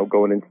 you know,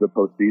 going into the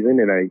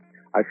postseason, and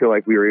I feel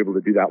like we were able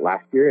to do that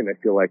last year, and I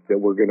feel like that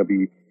we're going to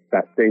be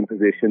that same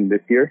position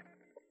this year.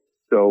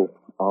 So,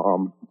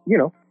 you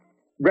know,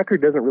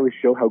 record doesn't really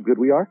show how good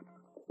we are.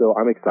 So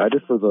I'm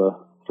excited for the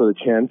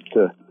chance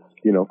to,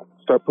 you know,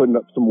 start putting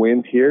up some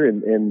wins here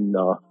and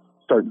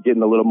start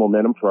getting a little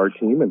momentum for our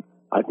team. And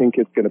I think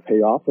it's going to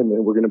pay off, and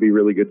we're going to be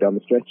really good down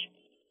the stretch.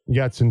 You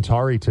got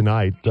Centauri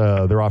tonight.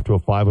 They're off to a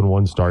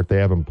 5-1 start. They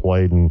haven't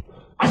played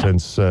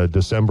since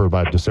December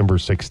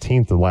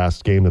 16th, the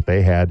last game that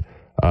they had.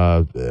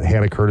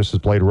 Hannah Curtis has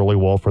played really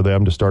well for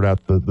them to start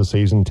out the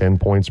season, 10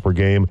 points per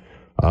game,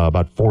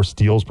 about 4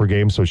 steals per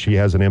game. So she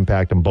has an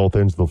impact on both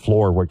ends of the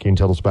floor. What can you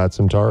tell us about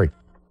Centauri?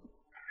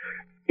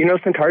 You know,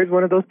 Centauri is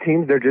one of those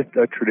teams. They're just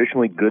a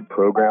traditionally good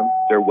program.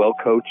 They're well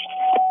coached.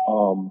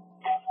 You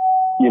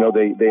know,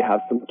 they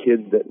have some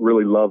kids that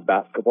really love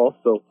basketball,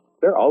 so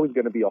they're always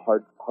going to be a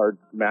hard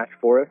match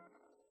for us.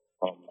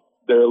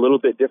 They're a little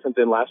bit different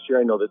than last year.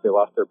 I know that they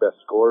lost their best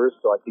scorers,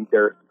 so I think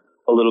they're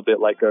a little bit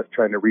like us,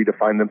 trying to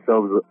redefine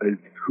themselves as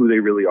who they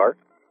really are.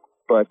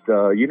 But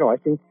you know, I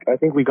think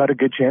we got a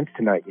good chance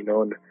tonight. You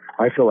know, and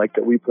I feel like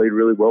that we played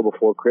really well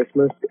before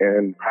Christmas,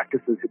 and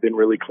practices have been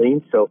really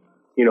clean. So,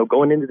 you know,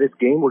 going into this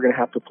game, we're going to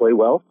have to play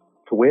well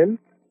to win.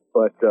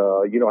 But,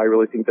 you know, I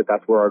really think that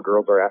that's where our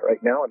girls are at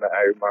right now, and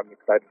I'm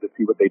excited to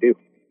see what they do.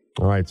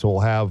 All right, so we'll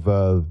have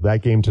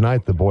that game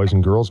tonight, the boys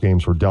and girls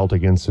games for Delta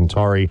against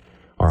Centauri,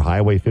 our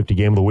Highway 50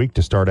 game of the week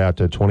to start out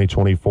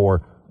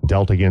 2024.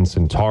 Delta against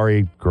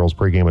Centauri, girls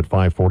pregame at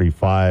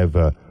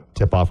 5:45,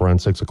 tip-off around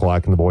 6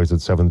 o'clock, and the boys at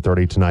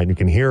 7:30 tonight. And you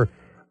can hear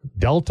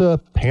Delta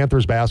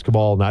Panthers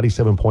basketball,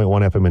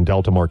 97.1 FM in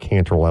Delta. Mark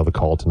Cantor will have the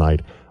call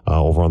tonight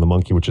over on the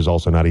Monkey, which is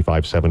also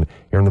 95.7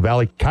 here in the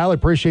Valley. Kyle, I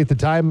appreciate the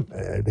time.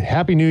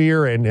 Happy New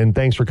Year, and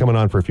thanks for coming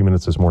on for a few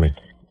minutes this morning.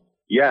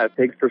 Yeah,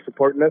 thanks for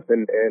supporting us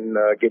and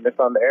getting us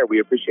on the air. We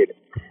appreciate it.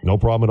 No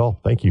problem at all.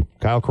 Thank you.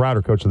 Kyle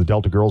Crowder, coach of the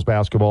Delta girls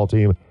basketball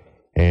team.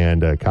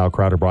 And Kyle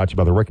Crowder brought to you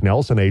by the Rick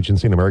Nelson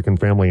Agency and American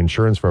Family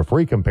Insurance. For a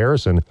free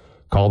comparison,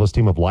 call this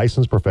team of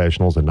licensed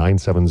professionals at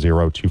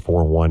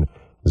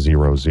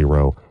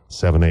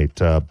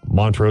 970-241-0078.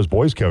 Montrose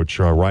boys coach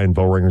Ryan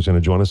Vohringer is going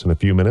to join us in a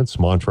few minutes.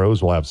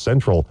 Montrose will have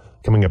Central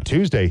coming up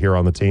Tuesday here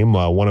on the team,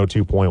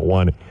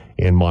 102.1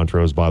 in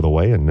Montrose, by the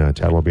way. And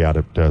Tad will be out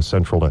at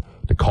Central to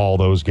call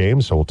those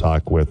games. So we'll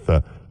talk with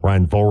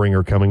Ryan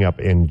Vohringer coming up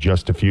in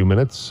just a few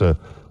minutes. I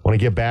want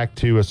to get back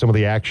to some of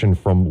the action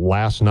from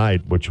last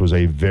night, which was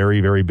a very,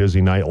 very busy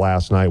night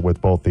last night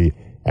with both the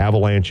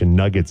Avalanche and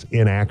Nuggets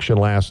in action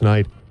last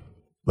night.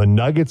 The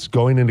Nuggets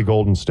going into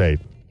Golden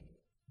State,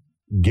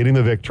 getting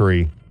the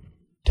victory,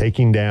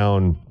 taking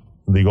down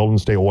the Golden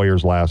State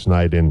Warriors last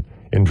night in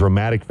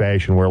dramatic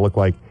fashion, where it looked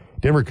like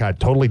Denver got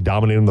totally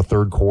dominated in the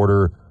third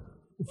quarter.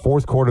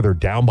 Fourth quarter, they're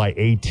down by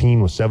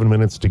 18 with 7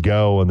 minutes to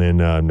go, and then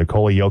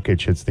Nikola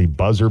Jokic hits the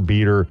buzzer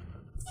beater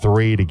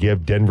 3 to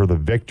give Denver the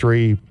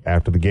victory.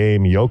 After the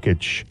game,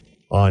 Jokic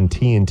on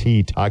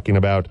TNT talking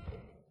about,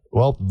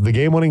 well, the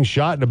game-winning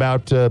shot and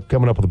about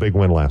coming up with a big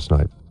win last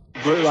night.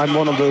 I'm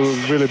one of the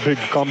really big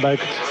comeback.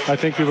 I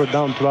think we were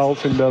down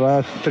 12 in the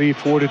last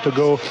 3:40 to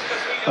go.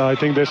 I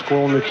think they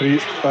scored only 3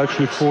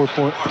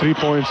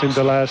 points in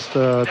the last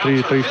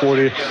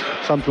 3:40,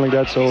 something like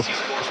that. So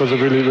it was a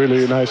really,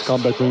 really nice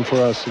comeback win for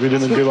us. We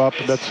didn't give up.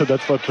 That's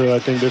what I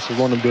think. This is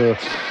one of the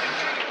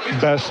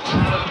best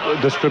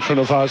description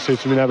of us.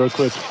 It's we never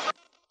quit.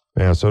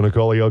 Yeah, so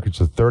Nikola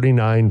Jokic, a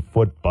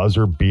 39-foot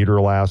buzzer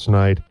beater last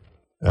night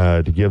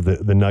to give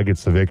the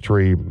Nuggets the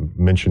victory.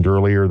 Mentioned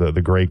earlier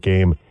the great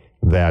game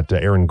that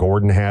Aaron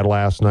Gordon had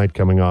last night,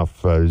 coming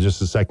off just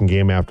the second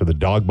game after the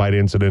dog bite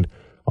incident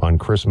on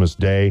Christmas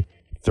Day.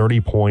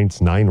 30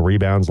 points, 9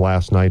 rebounds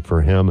last night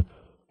for him.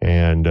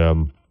 And,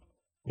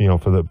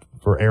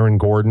 for Aaron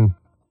Gordon,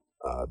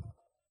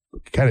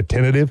 kind of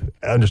tentative,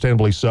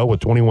 understandably so, with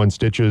 21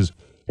 stitches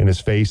in his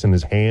face and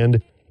his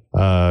hand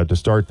to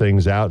start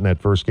things out in that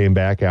first game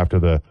back after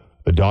the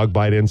dog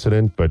bite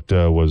incident, but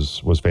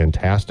was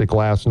fantastic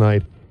last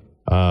night.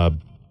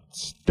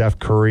 Steph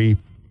Curry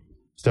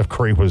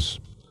was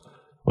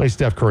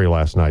Steph Curry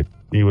last night.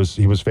 He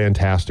was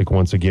fantastic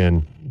once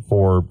again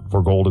for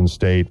Golden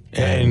State.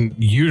 And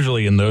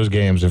usually in those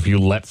games, if you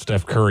let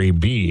Steph Curry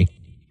be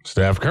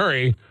Steph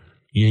Curry,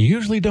 you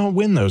usually don't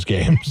win those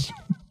games.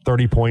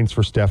 30 points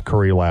for Steph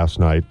Curry last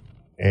night,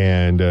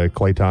 and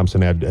Klay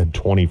Thompson had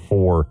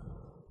 24.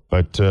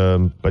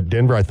 But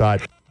Denver, I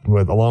thought,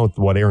 along with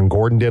what Aaron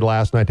Gordon did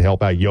last night to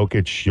help out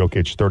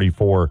Jokic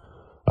 34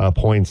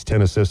 points,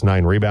 10 assists,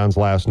 9 rebounds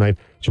last night.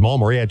 Jamal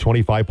Murray had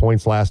 25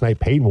 points last night.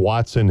 Peyton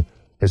Watson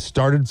has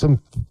started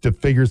to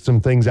figure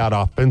some things out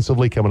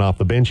offensively coming off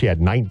the bench. He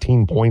had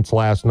 19 points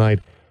last night.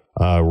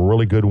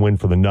 Really good win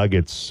for the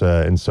Nuggets.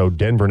 And so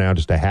Denver now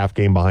just a half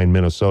game behind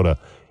Minnesota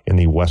in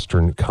the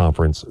Western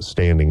Conference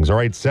standings. All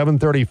right,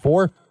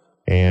 7:34,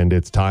 and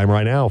it's time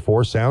right now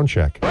for Sound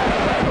Check.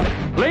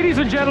 Ladies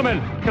and gentlemen,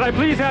 can I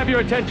please have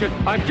your attention?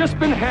 I've just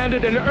been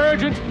handed an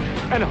urgent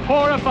and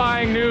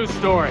horrifying news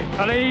story,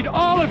 and I need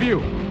all of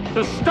you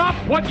to stop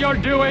what you're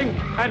doing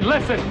and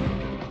listen.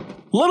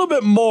 A little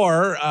bit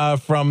more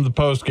from the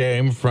post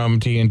game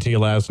from TNT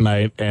last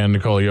night and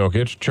Nikola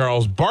Jokic.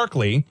 Charles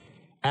Barkley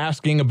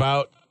asking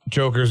about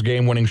Joker's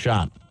game-winning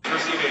shot.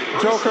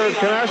 Joker,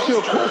 can I ask you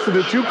a question?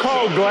 Did you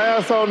call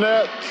glass on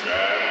that?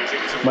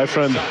 My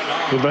friend,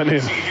 we went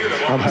in.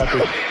 I'm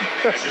happy.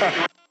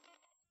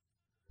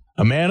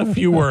 A man of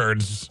few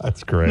words.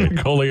 That's great.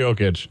 Nikola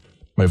Jokic.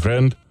 My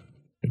friend,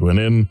 it went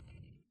in.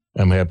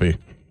 I'm happy.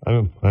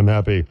 I'm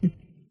happy.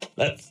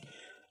 That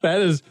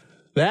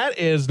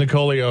is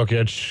Nikola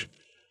Jokic.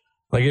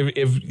 Like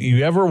if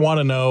you ever want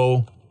to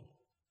know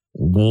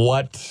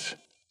what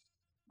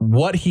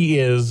he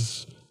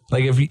is,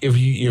 like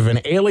if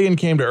an alien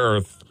came to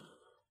Earth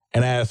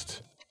and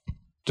asked,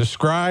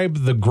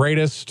 describe the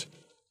greatest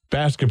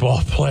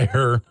basketball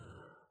player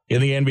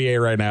in the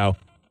NBA right now,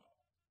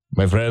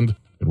 my friend,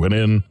 it went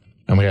in.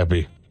 I'm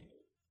happy.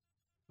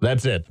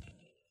 That's it.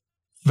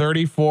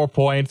 34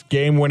 points,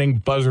 game-winning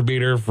buzzer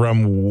beater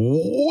from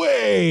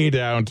way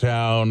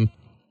downtown.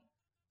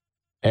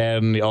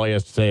 And all he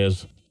has to say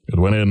is, it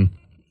went in.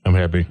 I'm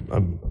happy.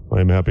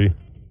 I'm happy.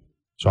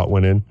 Shot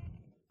went in.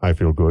 I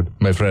feel good.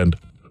 My friend.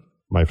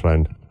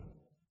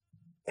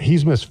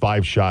 He's missed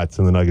 5 shots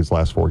in the Nuggets'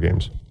 last 4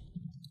 games.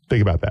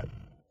 Think about that.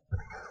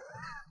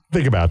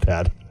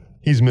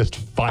 He's missed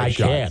 5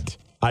 shots. I can't.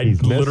 I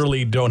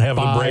literally don't have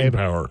the brain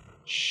power.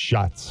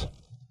 Shots.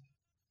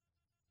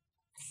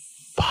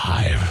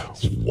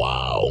 5.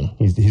 Wow.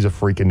 He's a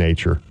freak of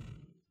nature.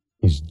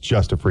 He's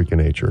just a freak of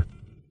nature.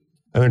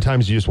 And there are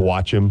times you just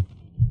watch him,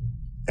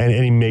 and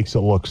he makes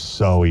it look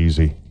so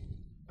easy.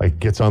 Like,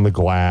 gets on the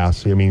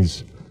glass. I mean,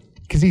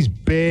 because he's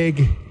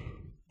big,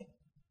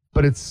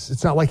 but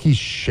it's not like he's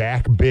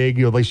Shaq big.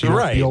 At least you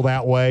don't feel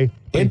that way.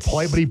 But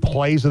he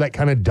plays with that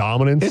kind of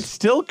dominance. It's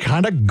still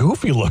kind of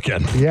goofy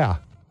looking. Yeah.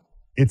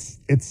 It's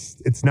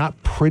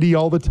not pretty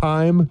all the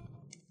time,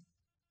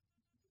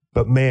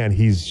 but man,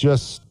 he's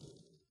just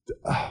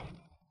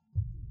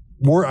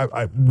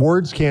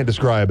words can't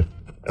describe.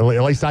 At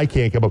least I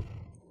can't come up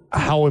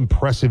how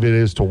impressive it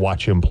is to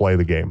watch him play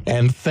the game.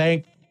 And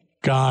thank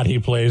God he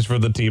plays for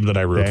the team that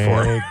I root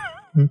for.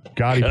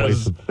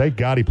 Thank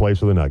God he plays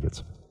for the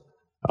Nuggets.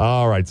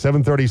 All right,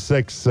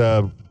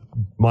 7:36.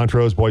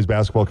 Montrose boys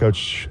basketball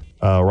coach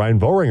Ryan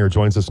Vohringer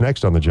joins us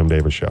next on the Jim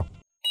Davis Show.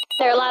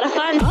 They're a lot of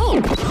fun.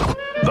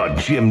 The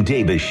Jim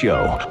Davis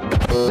Show.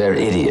 They're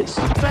idiots.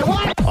 Say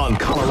what? On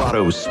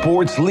Colorado's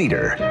sports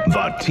leader,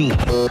 The Team.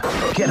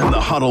 Get in the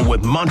huddle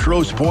with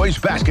Montrose boys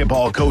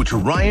basketball coach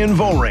Ryan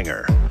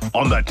Vohringer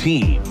on The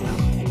Team.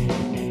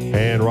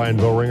 And Ryan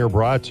Vohringer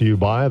brought to you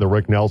by the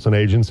Rick Nelson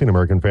Agency and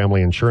American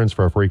Family Insurance.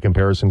 For a free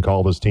comparison,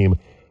 call this team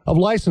of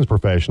licensed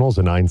professionals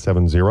at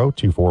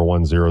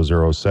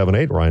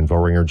 970-241-0078. Ryan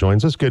Vohringer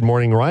joins us. Good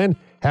morning, Ryan.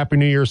 Happy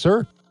New Year,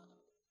 sir.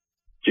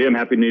 Jim,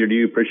 Happy New Year to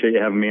you. Appreciate you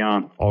having me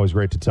on. Always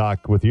great to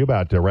talk with you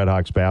about Red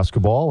Hawks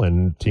basketball,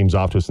 and team's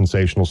off to a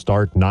sensational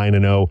start,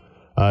 9-0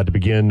 to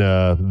begin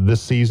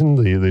this season,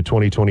 the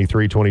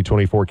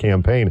 2023-2024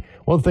 campaign.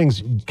 One of the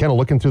things, kind of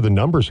looking through the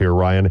numbers here,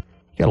 Ryan, you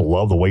got to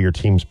love the way your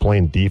team's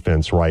playing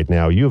defense right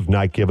now. You have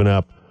not given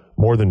up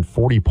more than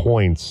 40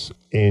 points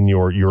in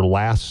your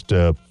last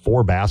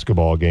 4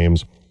 basketball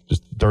games.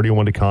 Just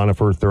 31 to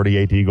Conifer,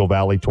 38 to Eagle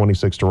Valley,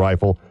 26 to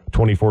Rifle,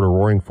 24 to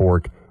Roaring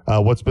Fork.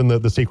 What's been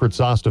the secret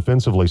sauce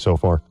defensively so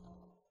far?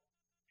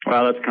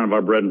 Well, that's kind of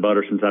our bread and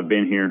butter since I've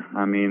been here.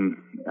 I mean,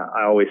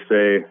 I always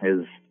say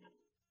is,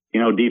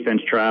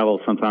 defense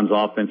travels. Sometimes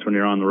offense, when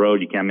you're on the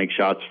road, you can't make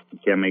shots.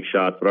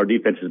 But our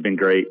defense has been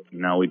great.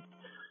 We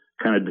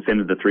kind of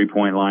defended the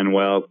 3-point line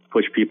well,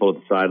 pushed people to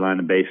the sideline,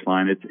 the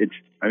baseline.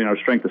 Our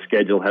strength of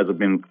schedule hasn't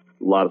been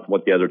a lot of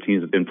what the other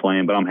teams have been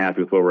playing, but I'm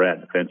happy with where we're at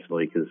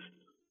defensively because,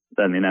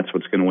 that's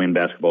what's going to win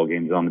basketball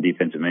games on the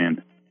defensive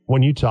end.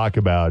 When you talk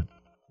about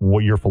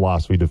what your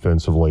philosophy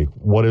defensively,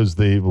 what is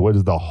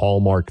the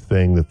hallmark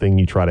thing, the thing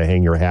you try to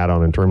hang your hat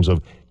on in terms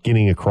of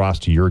getting across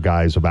to your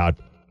guys about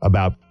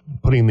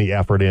putting the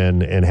effort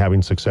in and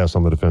having success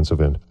on the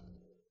defensive end?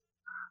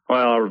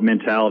 Well, our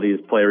mentality is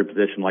play every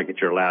position like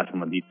it's your last on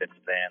the defensive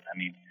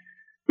end.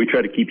 We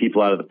try to keep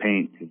people out of the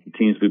paint. The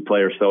teams we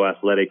play are so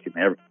athletic,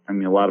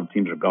 and a lot of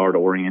teams are guard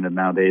oriented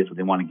nowadays, where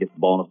they want to get the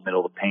ball in the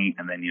middle of the paint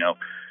and then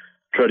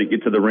try to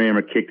get to the rim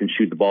or kick and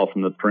shoot the ball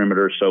from the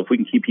perimeter. So if we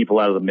can keep people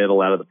out of the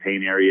middle, out of the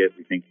paint area,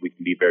 we think we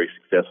can be very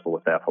successful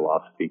with that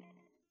philosophy.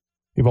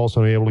 You've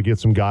also been able to get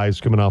some guys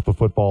coming off the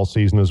football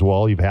season as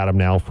well. You've had them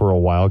now for a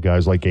while,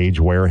 guys like Gage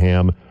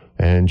Wareham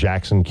and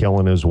Jackson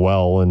Killen as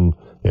well. And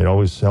it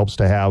always helps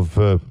to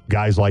have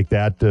guys like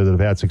that that have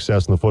had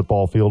success in the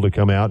football field to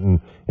come out and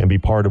be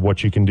part of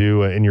what you can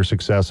do in your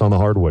success on the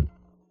hardwood.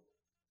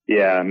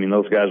 Yeah,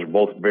 those guys are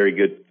both very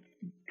good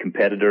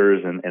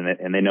competitors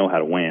and they know how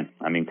to win.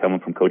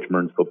 Coming from Coach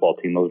Merton's football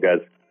team, those guys,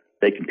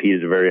 they compete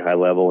at a very high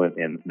level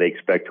and they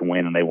expect to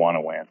win and they want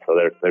to win. So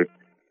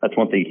that's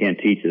one thing you can't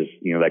teach is,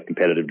 that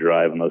competitive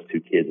drive. And those two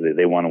kids,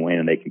 they want to win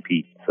and they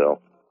compete. So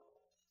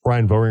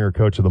Ryan Voringer,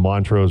 coach of the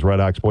Montrose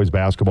Redhawks boys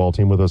basketball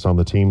team, with us on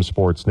the Team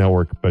Sports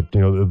Network. But,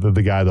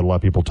 the guy that a lot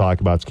of people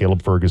talk about is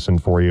Caleb Ferguson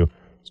for you.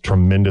 He's a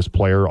tremendous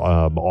player,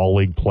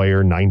 all-league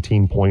player,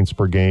 19 points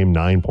per game,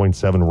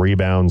 9.7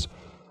 rebounds.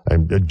 A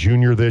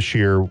junior this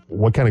year.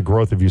 What kind of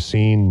growth have you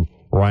seen,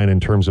 Ryan, in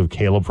terms of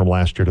Caleb from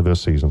last year to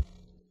this season?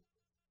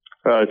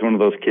 It's one of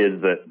those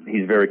kids that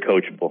he's very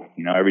coachable.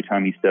 Every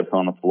time he steps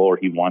on the floor,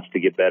 he wants to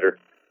get better.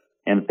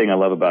 And the thing I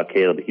love about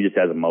Caleb, he just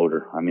has a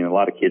motor. A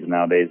lot of kids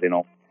nowadays,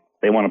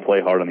 they want to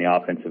play hard on the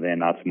offensive end,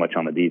 not so much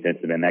on the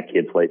defensive end. That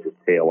kid plays his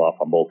tail off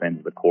on both ends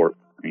of the court.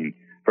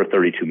 For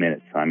 32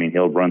 minutes.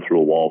 He'll run through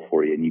a wall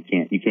for you, and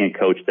you can't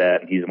coach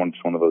that. And he's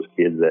just one of those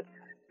kids that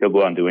he'll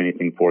go out and do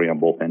anything for you on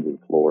both ends of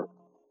the floor.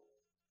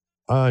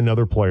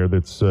 Another player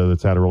that's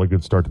had a really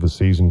good start to the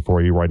season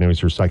for you right now.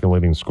 He's your second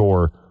leading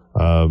scorer.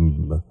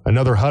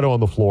 Another Hutto on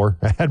the floor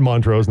at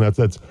Montrose, and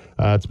that's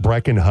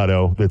Brecken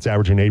Hutto. That's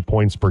averaging 8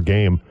 points per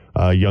game.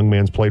 Young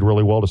man's played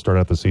really well to start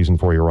out the season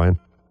for you, Ryan.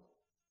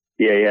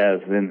 Yeah, he has.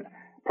 And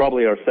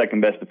probably our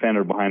second best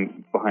defender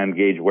behind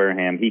Gage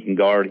Wareham. He can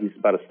guard. He's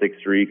about a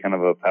 6'3", kind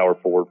of a power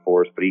forward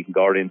for us, but he can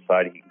guard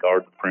inside. He can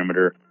guard the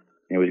perimeter.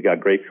 He's got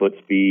great foot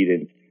speed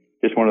and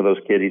just one of those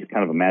kids. He's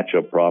kind of a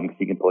matchup problem because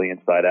he can play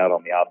inside out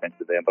on the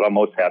offensive end. But I'm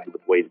most happy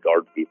with the way he's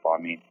guarding people.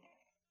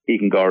 He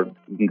can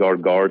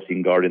guard guards. He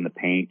can guard in the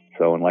paint.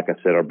 So, and like I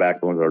said, our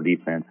backbone is our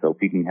defense. So if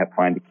you can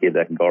find a kid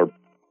that can guard,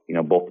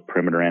 both the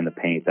perimeter and the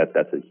paint,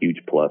 that's a huge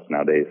plus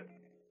nowadays.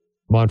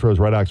 Montrose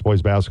Redhawks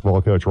boys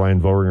basketball coach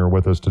Ryan Voringer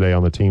with us today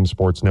on the Team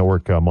Sports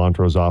Network.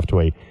 Montrose off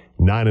to a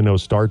 9-0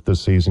 start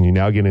this season. You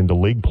now get into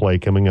league play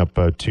coming up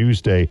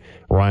Tuesday.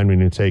 Ryan, when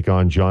you take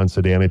on John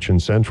Sedanich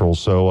and Central.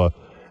 So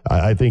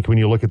I think when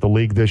you look at the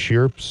league this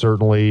year,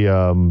 certainly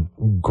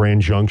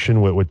Grand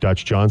Junction with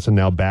Dutch Johnson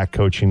now back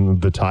coaching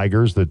the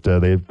Tigers, that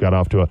they've got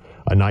off to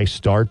a nice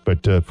start.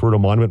 But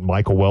Fruita Monument,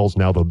 Michael Wells,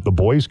 now the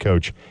boys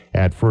coach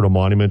at Fruita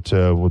Monument,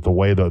 with the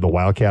way the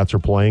Wildcats are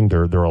playing.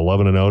 They're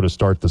 11-0 to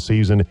start the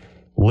season.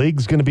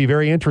 League's going to be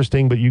very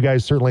interesting, but you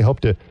guys certainly hope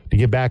to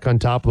get back on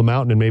top of the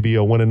mountain and maybe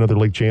win another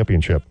league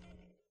championship.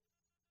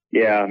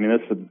 Yeah,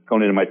 this is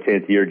going into my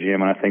 10th year,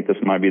 Jim, and I think this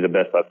might be the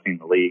best I've seen in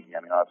the league.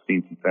 I've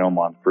seen some film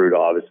on Fruita.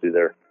 Obviously,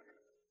 they're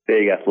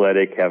big,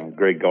 athletic, have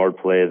great guard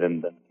play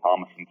than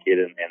Thomas and Kidd,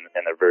 and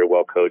they're very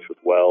well coached with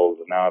Wells.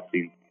 And now I've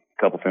seen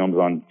a couple films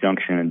on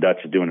Junction, and Dutch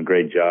is doing a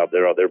great job.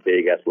 They're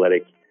big,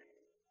 athletic.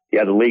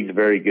 Yeah, the league's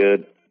very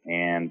good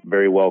and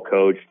very well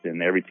coached,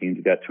 and every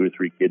team's got 2 or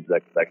 3 kids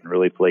that can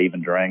really play.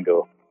 Even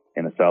Durango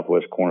in the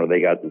southwest corner,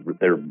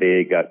 they're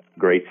big, got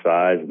great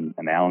size,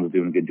 and Allen's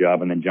doing a good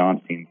job. And then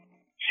John's team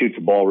shoots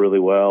the ball really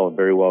well and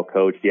very well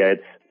coached. Yeah,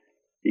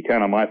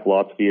 my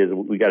philosophy is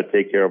we got to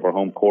take care of our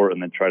home court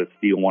and then try to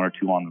steal 1 or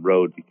 2 on the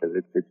road, because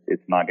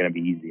it's not going to be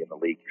easy in the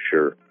league for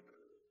sure.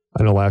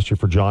 I know last year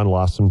for John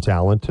lost some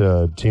talent.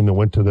 A team that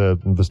went to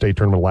the state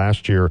tournament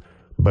last year.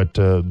 But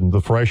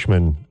the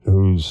freshman,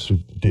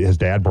 his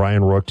dad,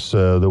 Brian Rooks,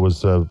 that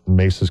was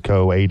Mesa's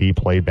co-AD,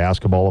 played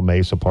basketball at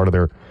Mesa, part of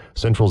their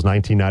Central's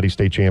 1990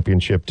 state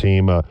championship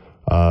team.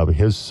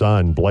 His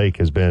son, Blake,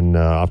 has been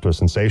off to a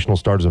sensational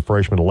start as a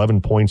freshman,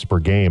 11 points per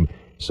game.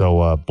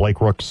 So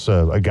Blake Rooks,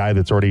 a guy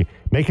that's already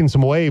making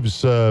some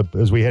waves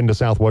as we head into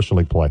Southwestern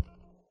League play.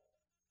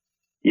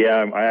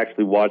 Yeah, I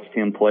actually watched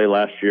him play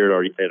last year.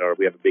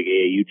 We have a big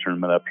AAU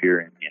tournament up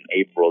here in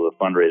April, the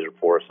fundraiser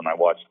for us, and I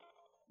watched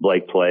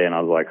Blake play, and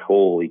I was like,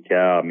 holy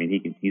cow.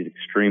 He's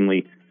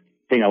extremely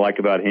thing I like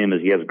about him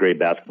is he has a great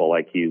basketball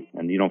IQ,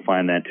 and you don't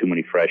find that in too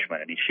many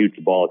freshmen. And he shoots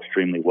the ball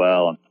extremely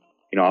well.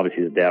 And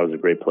obviously his dad was a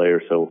great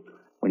player, so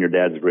when your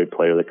dad's a great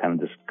player, they're kind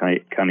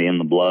of in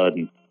the blood.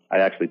 And I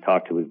actually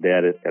talked to his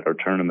dad at our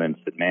tournament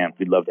and said, "Man,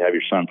 we'd love to have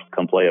your son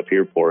come play up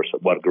here for us."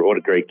 What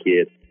a great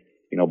kid,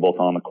 both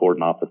on the court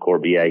and off the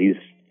court. But yeah, he's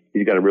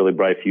got a really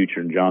bright future,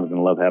 and John's going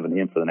to love having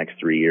him for the next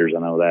 3 years. I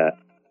know that.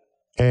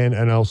 And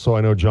also,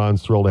 I know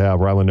John's thrilled to have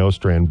Rylan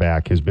Nostrand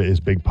back, his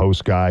big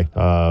post guy.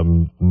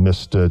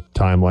 Missed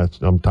time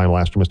last year,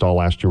 missed all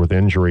last year with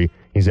injury.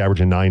 He's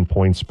averaging 9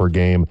 points per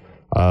game.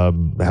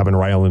 Having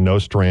Rylan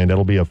Nostrand,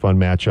 that'll be a fun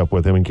matchup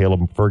with him and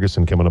Caleb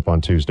Ferguson coming up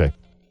on Tuesday.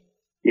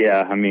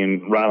 Yeah, I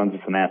mean, Rylan's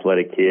just an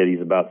athletic kid.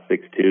 He's about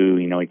 6'2".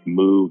 He can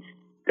move,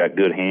 got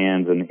good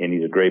hands, and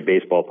he's a great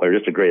baseball player,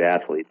 just a great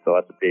athlete. So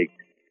that's a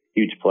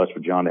huge plus for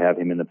John to have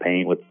him in the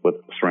paint with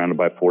surrounded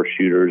by 4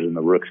 shooters and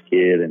the Rooks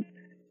kid, and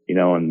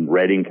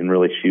Redding can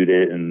really shoot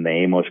it, and the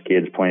Amos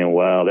kid's playing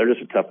well. They're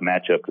just a tough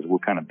matchup because we're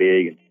kind of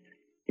big, and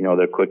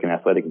they're quick and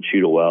athletic and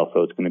shoot it well.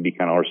 So it's going to be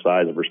kind of our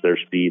size versus their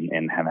speed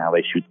and how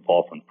they shoot the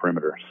ball from the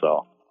perimeter.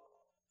 So.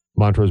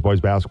 Montrose boys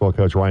basketball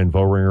coach Ryan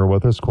Vohringer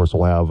with us. Of course,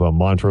 we'll have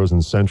Montrose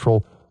and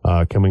Central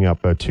coming up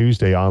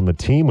Tuesday on the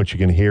team, which you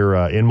can hear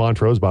in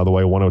Montrose, by the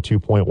way,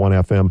 102.1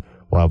 FM.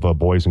 We'll have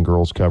boys and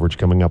girls coverage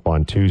coming up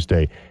on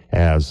Tuesday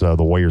as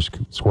the Warriors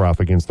square off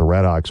against the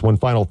Redhawks. One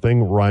final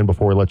thing, Ryan,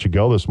 before we let you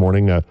go this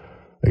morning,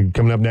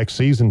 coming up next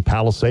season,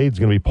 Palisades is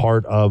going to be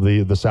part of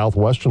the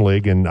Southwestern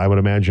League, and I would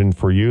imagine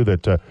for you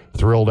that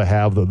thrilled to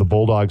have the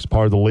Bulldogs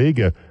part of the league,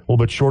 a little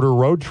bit shorter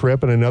road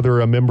trip, and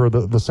another member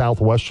of the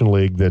Southwestern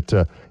League that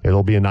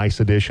it'll be a nice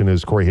addition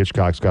as Corey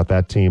Hitchcock's got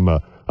that team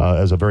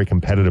as a very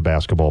competitive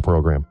basketball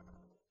program.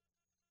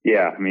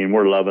 Yeah, I mean,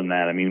 we're loving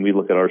that. I mean, we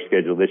look at our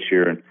schedule this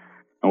year,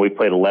 and we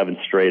played 11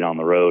 straight on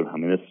the road. I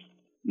mean, this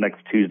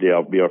next Tuesday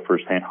will be our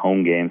first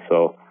home game,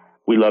 so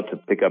we love to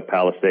pick up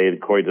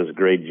Palisade. Corey does a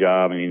great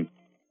job. I mean,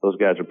 those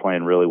guys are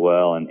playing really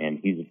well, and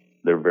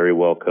they're very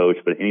well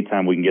coached. But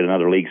anytime we can get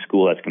another league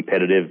school that's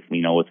competitive,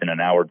 within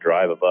an hour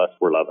drive of us,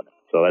 we're loving it.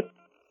 So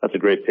that's a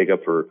great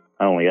pickup for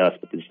not only us,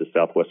 but just the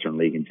Southwestern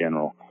League in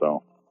general.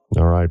 So.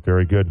 All right,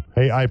 very good.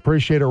 Hey, I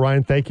appreciate it,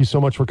 Ryan. Thank you so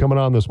much for coming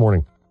on this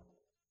morning.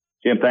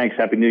 Jim, thanks.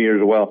 Happy New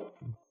Year as well.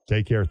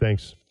 Take care.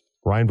 Thanks.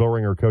 Ryan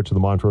Vohringer, coach of the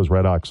Montrose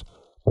Redhawks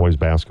boys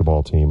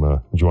basketball team,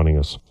 joining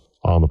us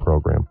on the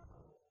program.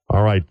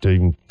 All right, you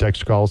can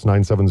text call us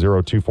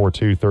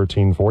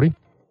 970-242-1340.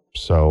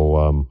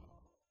 So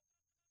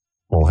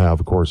we'll have,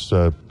 of course,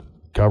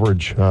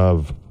 coverage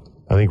of,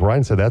 I think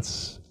Ryan said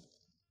that's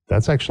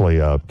actually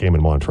a game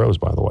in Montrose,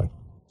 by the way.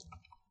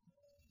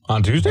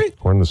 On Tuesday?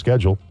 We're in the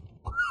schedule.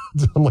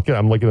 I'm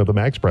looking at the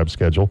Max Prep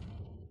schedule.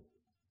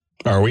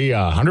 Are we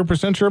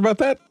 100% sure about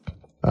that?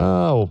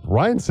 Oh,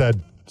 Ryan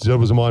said it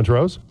was in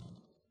Montrose.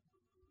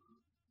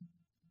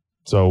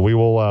 So we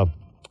will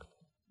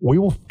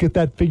get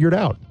that figured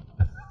out.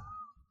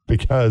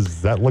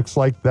 Because that looks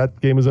like that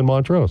game is in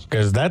Montrose.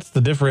 Because that's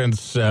the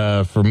difference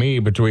for me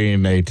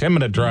between a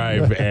 10-minute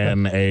drive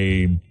and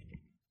a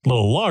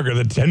little longer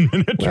than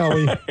 10-minute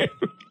drive. Well,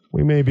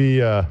 we may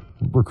be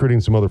recruiting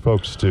some other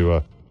folks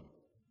to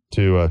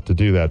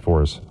do that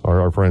for us.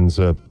 Our friends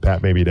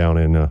Pat may be down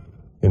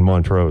in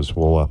Montrose.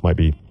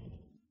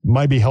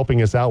 Might be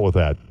helping us out with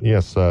that.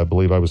 Yes, I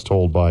believe I was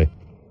told by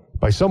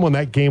someone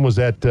that game was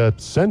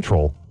at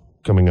Central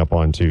coming up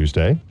on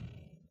Tuesday.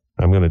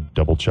 I'm going to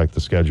double check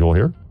the schedule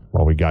here.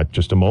 While we got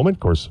just a moment.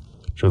 Of course,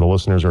 I'm sure the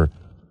listeners are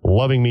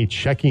loving me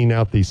checking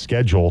out the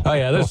schedule. Oh,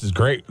 yeah, this is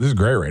great. This is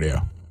great radio.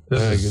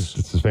 This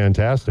is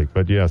fantastic.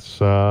 But yes.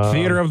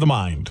 Theater of the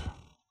mind.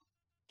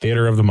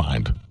 Theater of the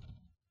mind.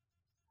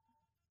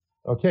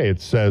 Okay, it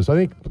says, I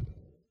think,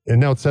 and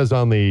now it says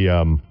on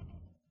the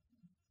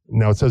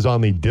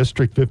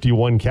District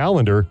 51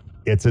 calendar,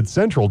 it's at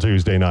Central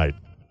Tuesday night.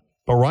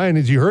 But Ryan,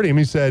 as you heard him,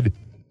 he said,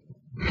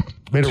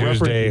 made a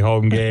Tuesday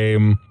home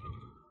game.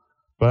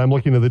 But I'm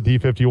looking at the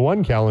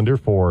D51 calendar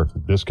for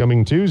this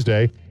coming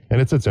Tuesday, and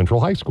it's at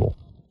Central High School.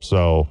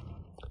 So,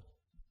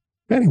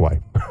 anyway.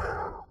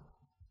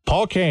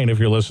 Paul Kane, if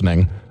you're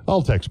listening.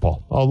 I'll text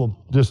Paul.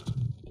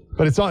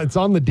 But it's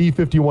on the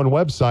D51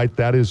 website.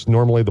 That is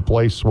normally the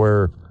place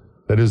where,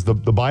 that is the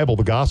Bible,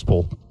 the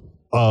gospel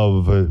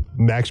of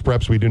Max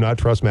Preps. We do not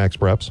trust Max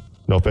Preps.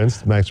 No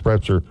offense. Max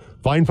Preps are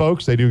fine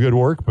folks. They do good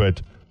work,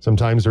 but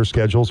sometimes their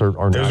schedules are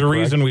not There's a correct.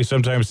 reason we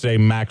sometimes say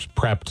Max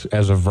Prepped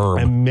as a verb.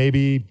 And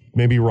maybe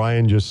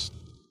Ryan just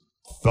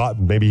thought,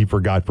 maybe he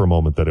forgot for a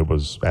moment that it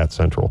was at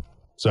Central.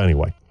 So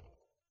anyway,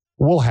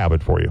 we'll have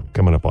it for you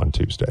coming up on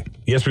Tuesday.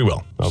 Yes, we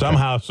will. Okay.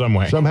 Somehow, some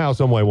way. Somehow,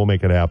 some way we'll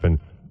make it happen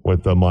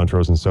with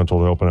Montrose and Central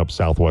to open up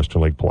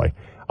Southwestern League play.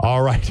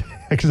 All right.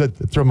 Because it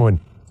threw me, wait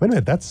a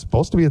minute, that's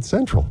supposed to be at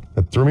Central.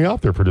 It threw me off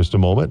there for just a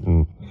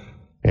moment.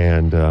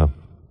 And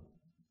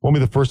won't be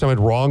the first time I'm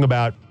wrong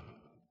about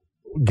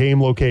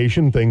game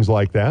location, things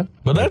like that.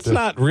 But that's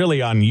not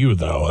really on you,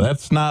 though.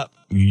 That's not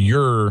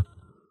your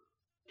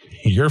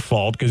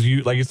fault, because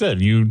you, like you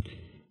said, you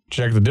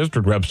check the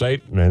district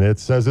website and it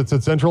says it's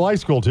at Central High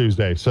School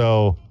Tuesday.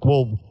 So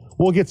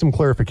we'll get some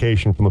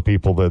clarification from the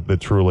people that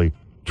truly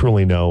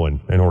truly know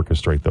and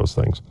orchestrate those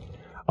things.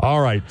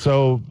 All right,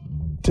 so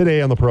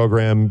today on the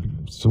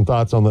program, some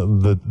thoughts on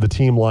the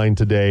team line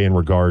today in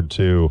regard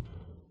to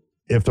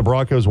if the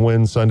Broncos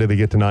win Sunday, they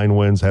get to 9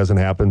 wins. Hasn't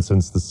happened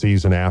since the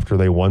season after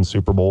they won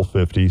Super Bowl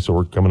 50, so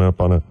we're coming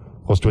up on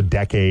close to a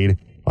decade.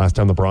 Last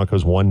time the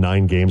Broncos won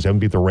 9 games. Haven't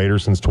beat the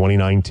Raiders since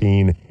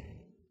 2019. A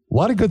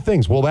lot of good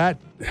things. Will that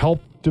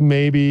help to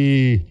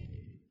maybe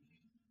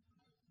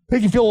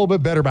make you feel a little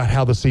bit better about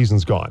how the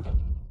season's gone?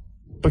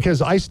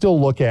 Because I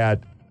still look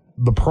at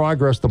the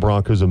progress the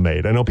Broncos have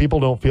made. I know people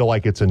don't feel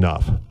like it's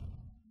enough,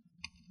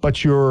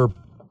 but you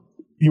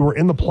were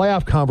in the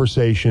playoff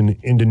conversation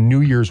into New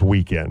Year's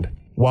weekend.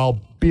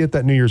 While be it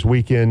that New Year's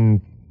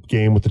weekend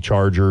game with the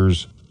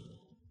Chargers,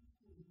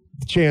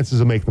 the chances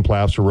of making the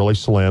playoffs are really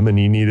slim, and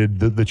you needed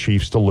the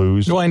Chiefs to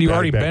lose. Well, and you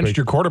already benched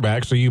your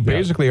quarterback, so you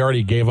basically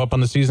already gave up on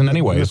the season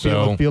anyway.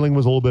 The feeling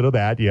was a little bit of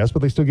that, yes,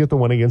 but they still get the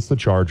win against the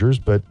Chargers.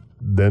 But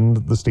then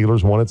the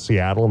Steelers won at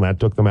Seattle, and that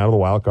took them out of the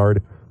wild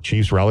card.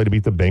 Chiefs rallied to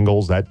beat the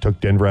Bengals. That took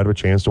Denver out of a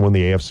chance to win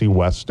the AFC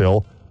West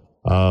still.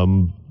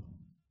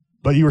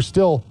 But you were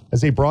still,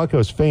 as a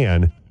Broncos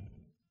fan,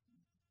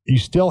 you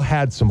still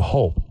had some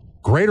hope.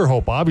 Greater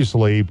hope,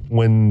 obviously,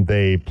 when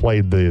they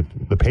played the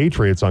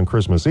Patriots on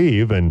Christmas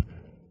Eve, and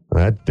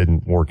that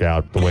didn't work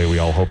out the way we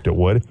all hoped it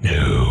would.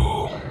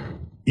 No.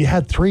 You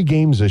had 3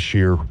 games this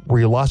year where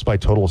you lost by a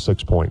total of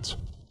 6 points.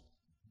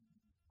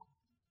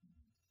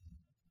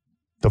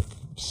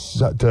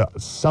 To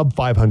sub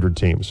 500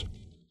 teams.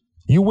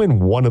 You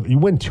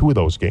win 2 of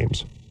those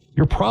games.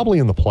 You're probably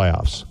in the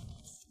playoffs.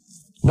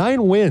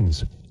 9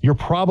 wins. You're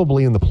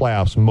probably in the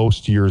playoffs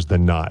most years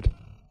than not.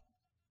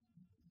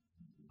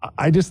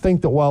 I just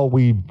think that while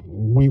we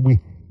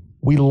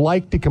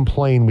like to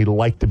complain, we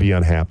like to be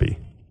unhappy.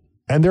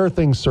 And there are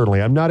things,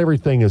 certainly. Not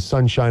everything is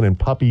sunshine and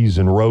puppies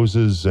and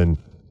roses and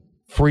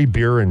free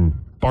beer and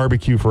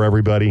barbecue for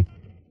everybody.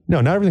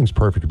 No, not everything's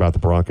perfect about the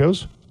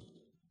Broncos.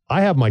 I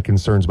have my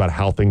concerns about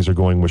how things are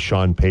going with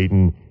Sean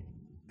Payton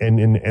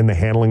and the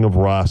handling of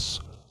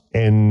Russ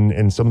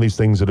and some of these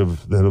things that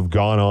have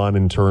gone on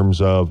in terms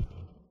of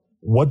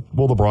what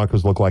will the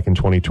Broncos look like in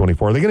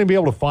 2024. Are they going to be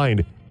able to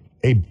find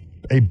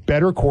a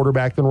better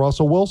quarterback than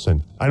Russell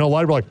Wilson? I know a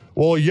lot of people are like,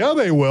 well, yeah,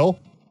 they will.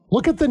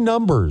 Look at the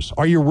numbers.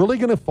 Are you really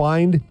going to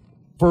find,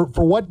 for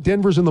what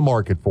Denver's in the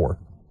market for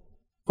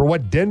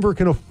what Denver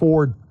can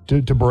afford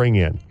to bring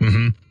in,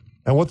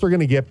 and what they're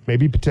going to get,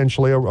 maybe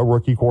potentially a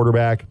rookie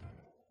quarterback.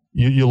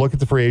 You look at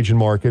the free agent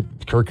market,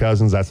 Kirk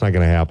Cousins, that's not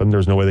going to happen.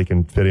 There's no way they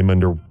can fit him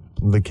under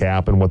the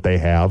cap and what they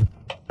have.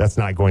 That's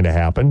not going to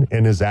happen.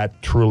 And is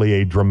that truly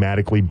a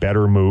dramatically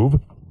better move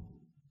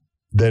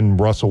than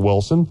Russell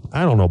Wilson?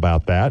 I don't know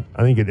about that.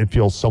 I think it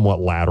feels somewhat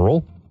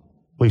lateral,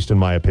 at least in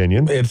my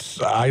opinion.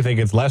 I think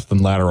it's less than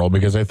lateral,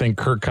 because I think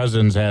Kirk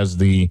Cousins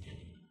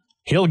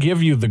he'll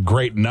give you the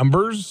great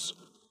numbers.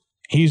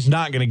 He's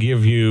not going to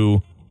give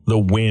you the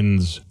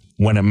wins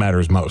when it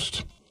matters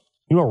most.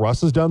 You know what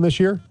Russ has done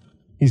this year?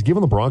 He's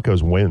given the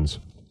Broncos wins.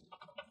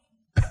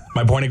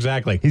 My point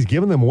exactly. He's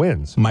given them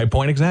wins. My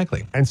point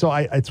exactly. And so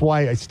it's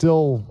why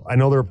I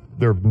know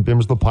they're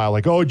members of the pile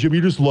like, oh, Jim, you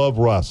just love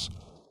Russ.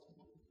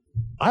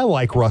 I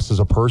like Russ as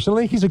a person. I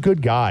think he's a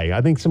good guy.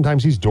 I think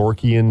sometimes he's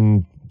dorky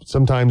and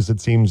sometimes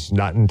it seems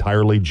not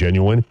entirely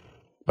genuine.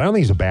 But I don't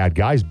think he's a bad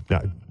guy. He's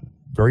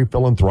very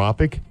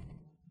philanthropic.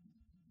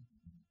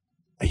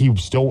 He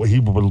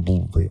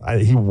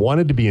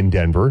wanted to be in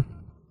Denver.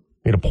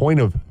 Made a point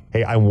of,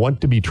 hey, I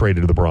want to be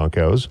traded to the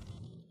Broncos.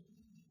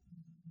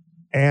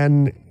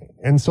 And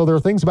so there are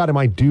things about him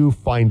I do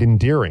find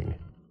endearing.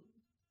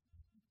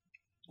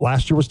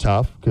 Last year was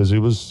tough because it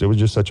was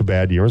just such a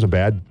bad year. It was a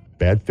bad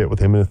fit with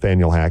him and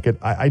Nathaniel Hackett.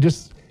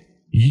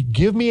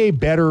 Give me a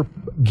better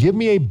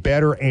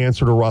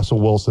answer to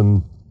Russell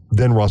Wilson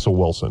than Russell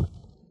Wilson.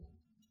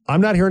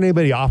 I'm not hearing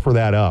anybody offer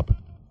that up.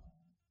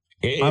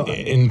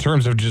 In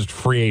terms of just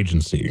free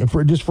agency.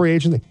 Just free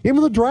agency.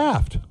 Even the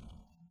draft.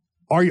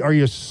 Are you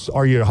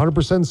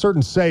 100%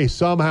 certain, say,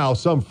 somehow,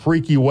 some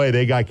freaky way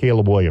they got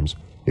Caleb Williams?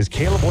 Is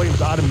Caleb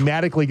Williams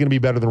automatically going to be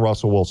better than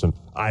Russell Wilson?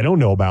 I don't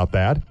know about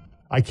that.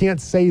 I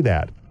can't say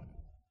that.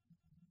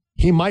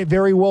 He might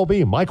very well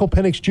be. Michael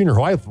Penix Jr.,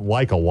 who I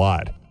like a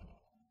lot,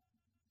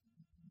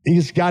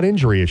 he's got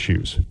injury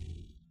issues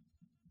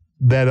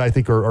that I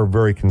think are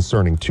very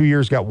concerning. 2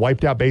 years got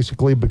wiped out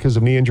basically because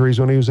of knee injuries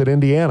when he was at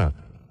Indiana.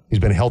 He's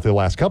been healthy the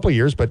last couple of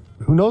years, but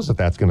who knows if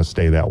that's going to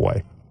stay that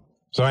way.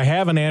 So I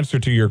have an answer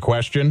to your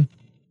question.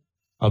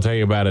 I'll tell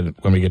you about it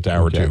when we get to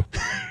hour 2.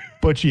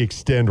 Butchie,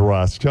 extend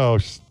Russ. Oh,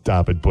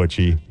 stop it,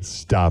 Butchie.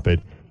 Stop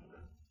it.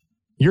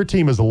 Your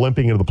team is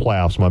limping into the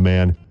playoffs, my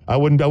man. I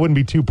wouldn't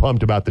be too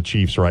pumped about the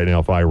Chiefs right now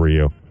if I were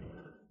you.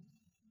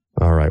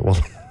 All right, well,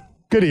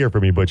 good to hear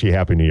from you, Butchie.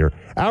 Happy New Year.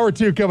 Hour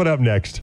 2 coming up next.